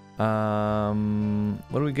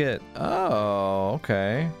 What do we get? Oh,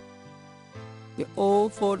 okay. The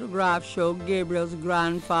old photographs show Gabriel's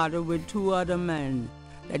grandfather with 2 other men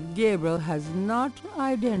that Gabriel has not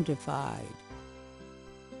identified.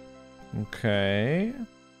 Okay.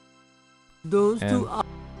 Those And 2 are...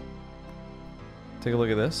 take a look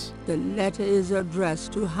at this. The letter is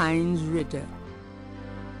addressed to Heinz Ritter,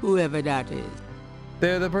 whoever that is.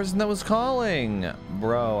 They're the person that was calling.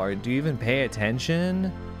 Bro, do you even pay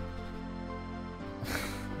attention?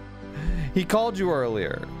 He called you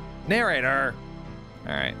earlier. Narrator.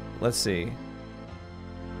 Alright, let's see.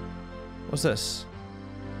 What's this?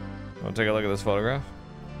 Want to take a look at this photograph?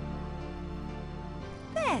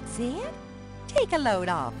 That's it. Take a load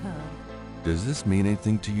off, huh? Does this mean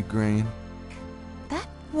anything to you, Gran? That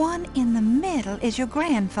one in the middle is your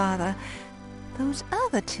grandfather. Those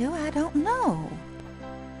other 2, I don't know.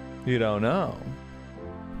 You don't know.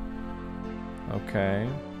 Okay.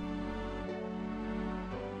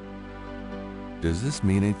 Does this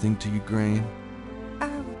mean anything to you, Gran?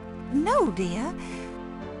 No, dear.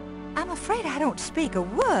 I'm afraid I don't speak a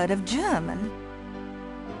word of German.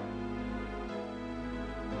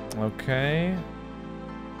 Okay.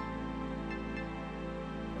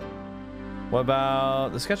 What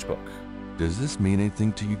about the sketchbook? Does this mean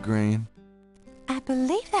anything to you, Gran? I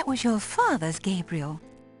believe that was your father's, Gabriel.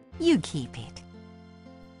 You keep it.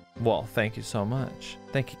 Well, thank you so much.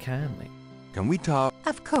 Thank you kindly. Can we talk?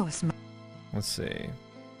 Of course, Let's see.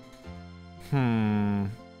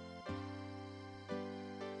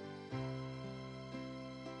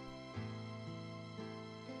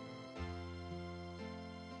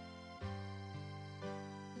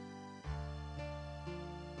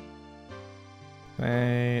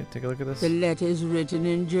 Wait, take a look at this. The letter is written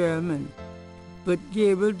in German, but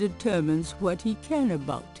Gabriel determines what he can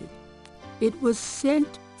about it. It was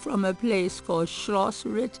sent from a place called Schloss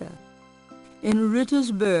Ritter in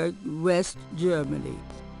Rittersberg, West Germany.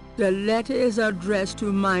 The letter is addressed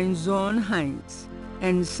to mein Sohn Heinz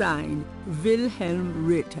and signed Wilhelm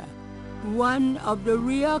Ritter. One of the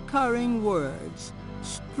recurring words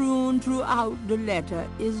strewn throughout the letter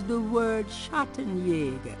is the word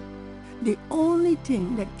Schattenjäger. The only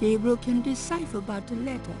thing that Gabriel can decipher about the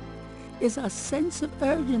letter is a sense of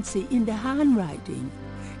urgency in the handwriting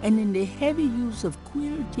and in the heavy use of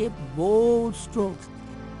quill-tipped bold strokes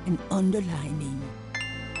and underlining.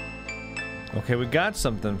 Okay, we got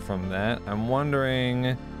something from that. I'm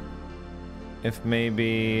wondering if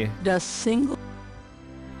maybe the single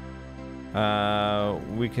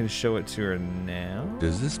we can show it to her now.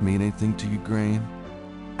 Does this mean anything to you, Gran?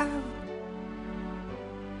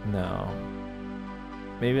 No.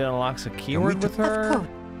 Maybe it unlocks a keyword with her? Of course.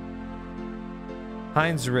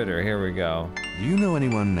 Heinz Ritter, here we go. Do you know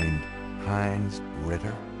anyone named Heinz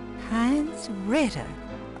Ritter? Heinz Ritter.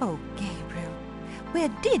 Oh, Gabriel, where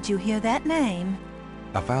did you hear that name?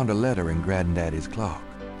 I found a letter in Granddaddy's clock.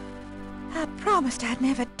 I promised I'd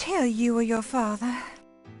never tell you or your father,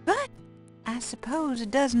 but I suppose it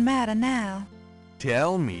doesn't matter now.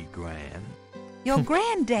 Tell me, Gran. Your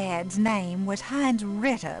granddad's name was Heinz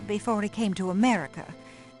Ritter before he came to America.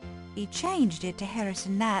 He changed it to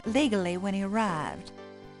Harrison Knight legally when he arrived.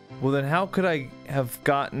 Well, then how could I have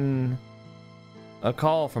gotten a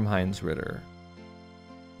call from Heinz Ritter?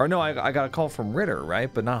 Or no, I got a call from Ritter,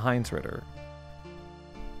 right? But not Heinz Ritter.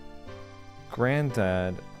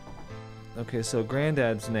 Granddad. Okay, so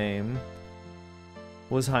Granddad's name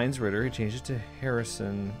was Heinz Ritter. He changed it to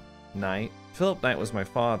Harrison Knight. Philip Knight was my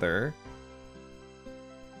father.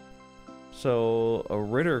 So a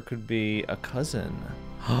Ritter could be a cousin.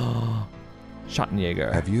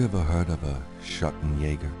 Schottenjäger. Have you ever heard of a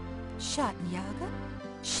Schottenjäger? Schottenjäger?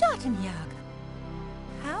 Schottenjäger.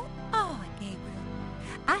 How odd, Gabriel.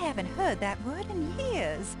 I haven't heard that word in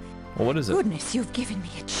years. Well, what is it? Goodness, you've given me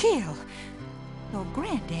a chill. Your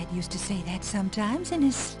granddad used to say that sometimes in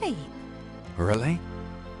his sleep. Really?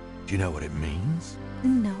 Do you know what it means?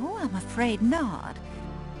 No, I'm afraid not.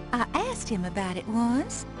 I asked him about it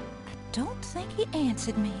once. I don't think he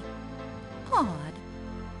answered me. Odd.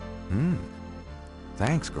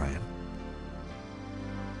 Thanks, Gran.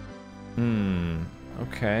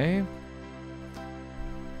 Okay.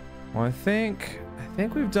 Well, I think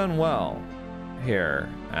we've done well here.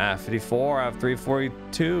 54 out of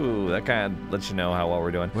 342. That kind of lets you know how well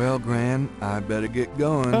we're doing. Well, Gran, I better get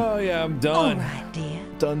going. Oh yeah, I'm done. All right, dear.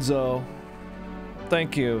 Dunzo.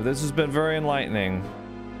 Thank you. This has been very enlightening.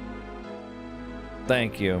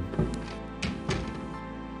 Thank you.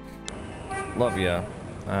 Love ya.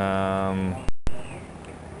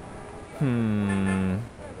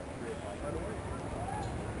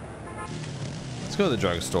 Let's go to the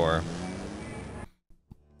drugstore.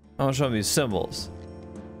 I want to show them these symbols.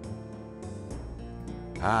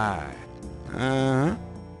 Hi. Yeah,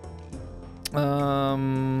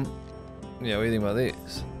 what do you think about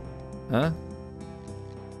these? Huh?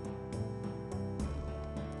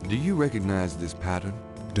 Do you recognize this pattern?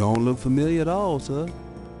 Don't look familiar at all, sir.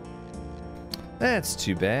 That's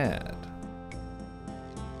too bad.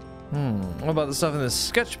 What about the stuff in this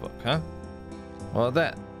sketchbook, huh? Well,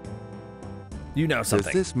 that. You know something.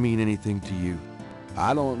 Does this mean anything to you?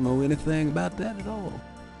 I don't know anything about that at all.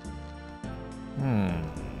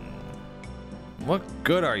 What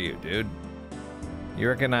good are you, dude? You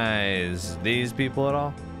recognize these people at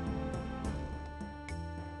all?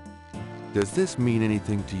 Does this mean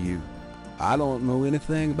anything to you? I don't know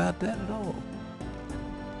anything about that at all.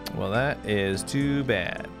 Well, that is too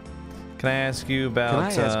bad. Can I ask you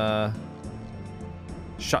about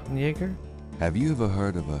Schottenjäger? Have you ever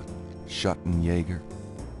heard of a Schottenjäger?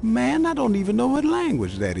 Man, I don't even know what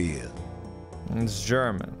language that is. It's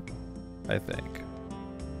German, I think.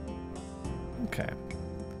 Okay.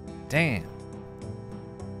 Damn.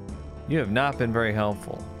 You have not been very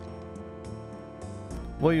helpful.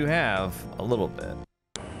 Well, you have a little bit.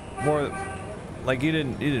 More like you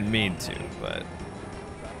didn't mean to, but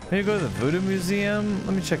maybe go to the Voodoo Museum?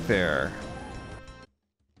 Let me check there.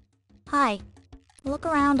 Hi. Look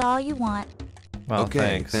around all you want. Well,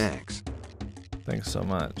 okay, thanks. Thanks so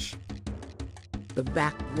much. The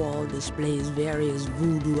back wall displays various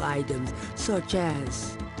voodoo items, such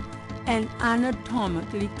as an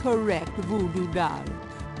anatomically correct voodoo doll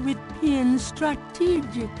with pins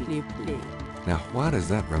strategically placed. Now, why does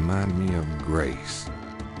that remind me of Grace?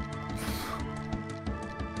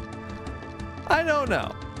 I don't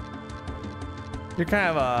know. You're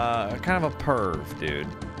kind of a perv, dude.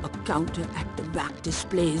 A counter at the back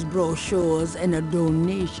displays brochures and a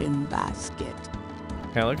donation basket.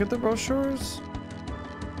 Can I look at the brochures?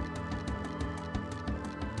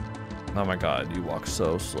 Oh my god, you walk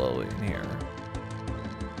so slowly in here.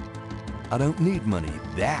 I don't need money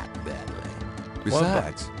that badly.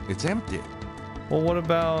 Besides, it's empty. Well, what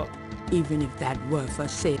about... Even if that were for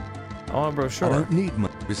sale. I want a brochure. I don't need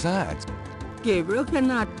money. Besides... Gabriel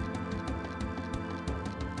cannot...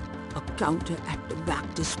 A counter at the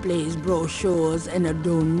back displays brochures and a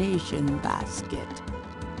donation basket.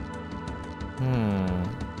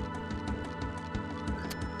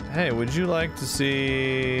 Hey, would you like to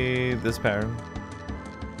see this pattern?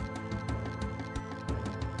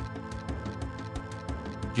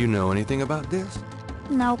 Do you know anything about this?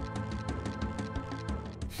 Nope.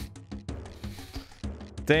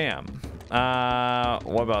 Damn.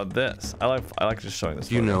 What about this? I like just showing this.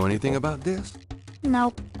 Do you know anything about this?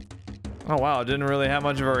 Nope. Oh wow, didn't really have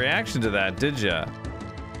much of a reaction to that, did ya?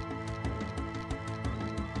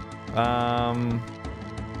 I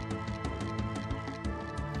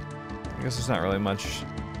guess there's not really much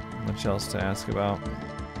else to ask about.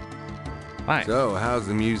 Hi. So, how's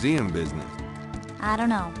the museum business? I don't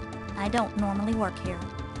know. I don't normally work here.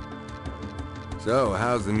 So,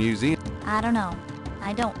 how's the museum? I don't know.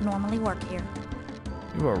 I don't normally work here.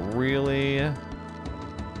 You're really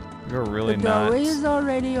The not. doorway is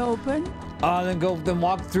already open. Oh, then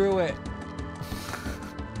walk through it.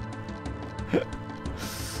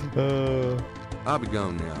 I'll be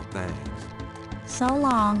gone now, thanks. So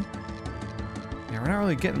long. Yeah, we're not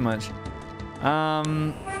really getting much.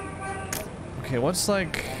 Okay, what's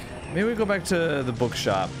like... Maybe we go back to the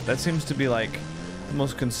bookshop. That seems to be like the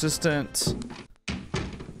most consistent...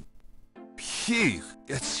 Phew,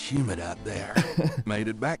 it's humid out there. Made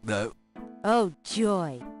it back, though. Oh,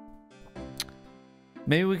 joy.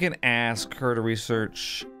 Maybe we can ask her to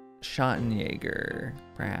research Schottenjäger,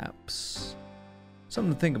 perhaps.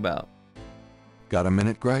 Something to think about. Got a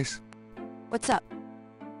minute, Grace? What's up?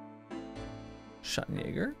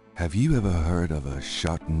 Schottenjäger? Have you ever heard of a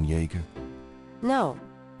Schottenjäger? No.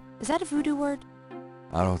 Is that a voodoo word?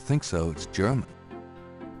 I don't think so. It's German.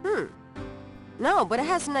 No, but it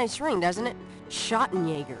has a nice ring, doesn't it?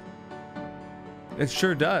 Schottenjäger. It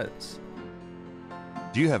sure does.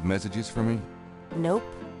 Do you have messages for me? Nope.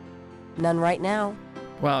 None right now.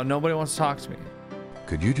 Wow, nobody wants to talk to me.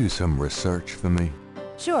 Could you do some research for me?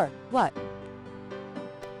 Sure. What?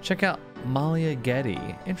 Check out Malia Getty.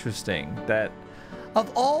 Interesting that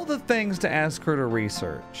of all the things to ask her to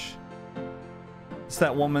research, it's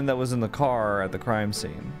that woman that was in the car at the crime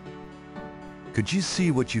scene. Could you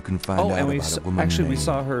see what you can find Oh, out and about a woman actually we named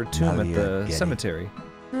saw her tomb at Malia the Getty? cemetery.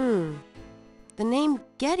 The name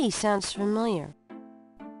Getty sounds familiar.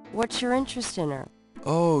 What's your interest in her?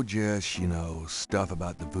 Oh, just, you know, stuff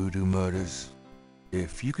about the voodoo murders.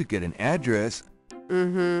 If you could get an address...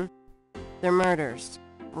 They're murders.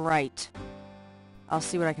 Right. I'll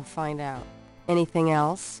see what I can find out. Anything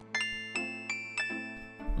else?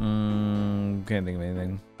 Can't think of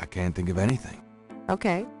anything. I can't think of anything.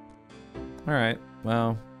 Okay. Alright,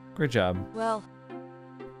 well, great job. Well...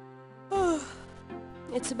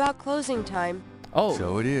 it's about closing time. Oh!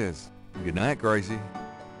 So it is. Good night, Gracie.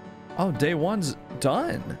 Oh, day one's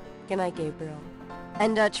done. Good night, Gabriel.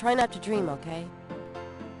 And try not to dream, okay?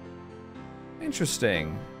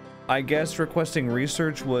 Interesting. I guess requesting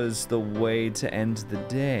research was the way to end the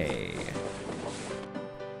day.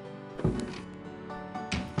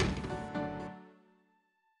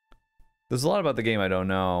 There's a lot about the game I don't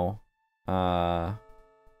know.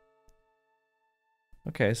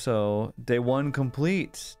 Okay, so day one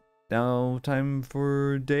complete. Now time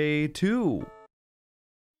for day two.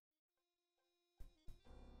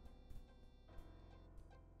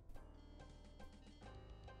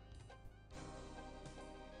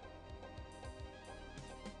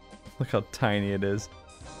 Look how tiny it is.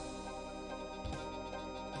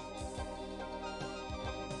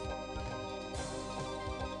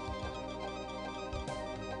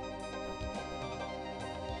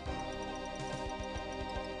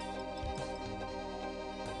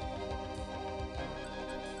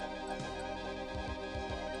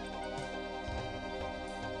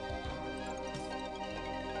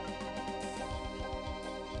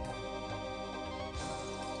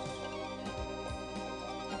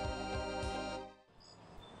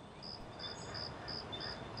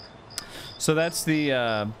 So that's the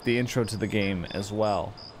intro to the game as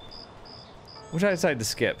well, which I decided to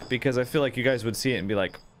skip because I feel like you guys would see it and be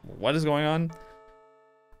like, what is going on?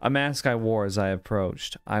 A mask I wore as I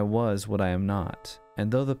approached. I was what I am not,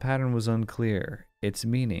 and though the pattern was unclear, its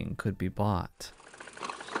meaning could be bought.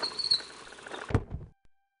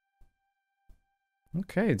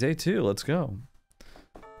 Okay, day two, let's go.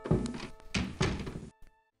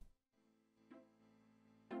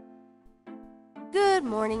 Good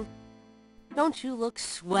morning. Don't you look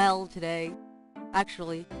swell today?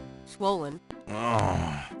 Actually, swollen.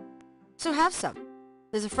 Oh. So have some.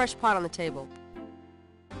 There's a fresh pot on the table.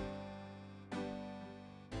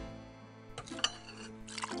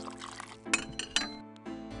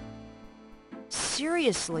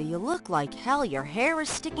 Seriously, you look like hell. Your hair is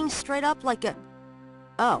sticking straight up like a...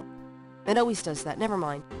 Oh, it always does that. Never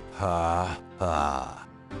mind. Ha ha.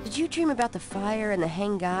 Did you dream about the fire and the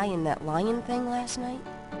hang guy and that lion thing last night?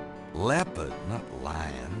 Leopard, not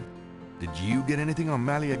lion. Did you get anything on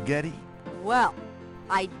Malia Getty? Well,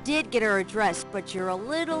 I did get her address, but you're a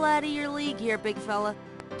little out of your league here, big fella.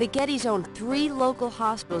 The Gettys own 3 local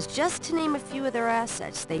hospitals, just to name a few of their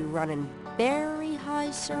assets. They run in very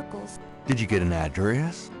high circles. Did you get an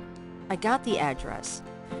address? I got the address.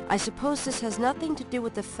 I suppose this has nothing to do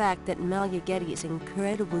with the fact that Malia Getty is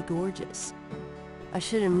incredibly gorgeous. I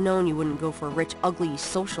should have known you wouldn't go for a rich, ugly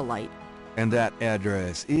socialite. And that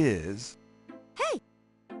address is... Hey!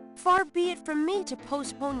 Far be it from me to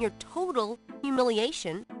postpone your total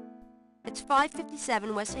humiliation. It's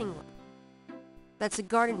 557 West England. That's a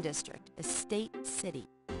garden district, Estate City.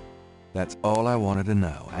 That's all I wanted to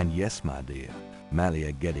know. And yes, my dear,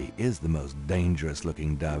 Malia Getty is the most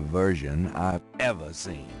dangerous-looking diversion I've ever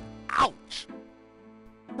seen. Ouch!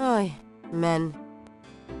 Oy, men.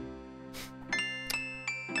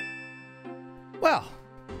 Well,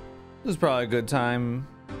 this is probably a good time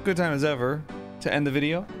as ever to end the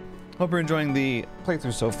video. Hope you're enjoying the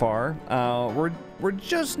playthrough so far. We're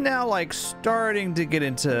just now like starting to get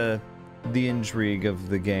into the intrigue of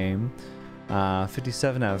the game.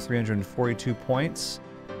 57 out of 342 points.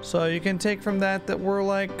 So you can take from that we're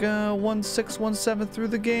like 1/6, 1/7 through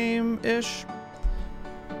the game-ish.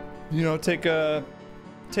 You know, take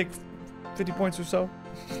 50 points or so.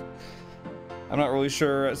 I'm not really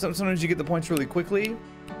sure. Sometimes you get the points really quickly,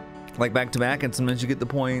 like back to back, and sometimes you get the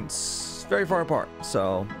points very far apart.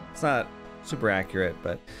 So it's not super accurate,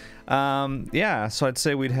 but yeah. So I'd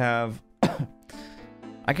say we'd have.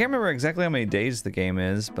 I can't remember exactly how many days the game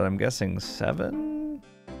is, but I'm guessing 7,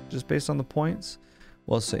 just based on the points.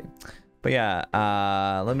 We'll see. But yeah,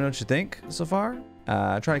 let me know what you think so far.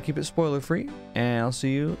 Try to keep it spoiler free, and I'll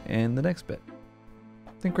see you in the next bit.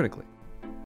 Think critically.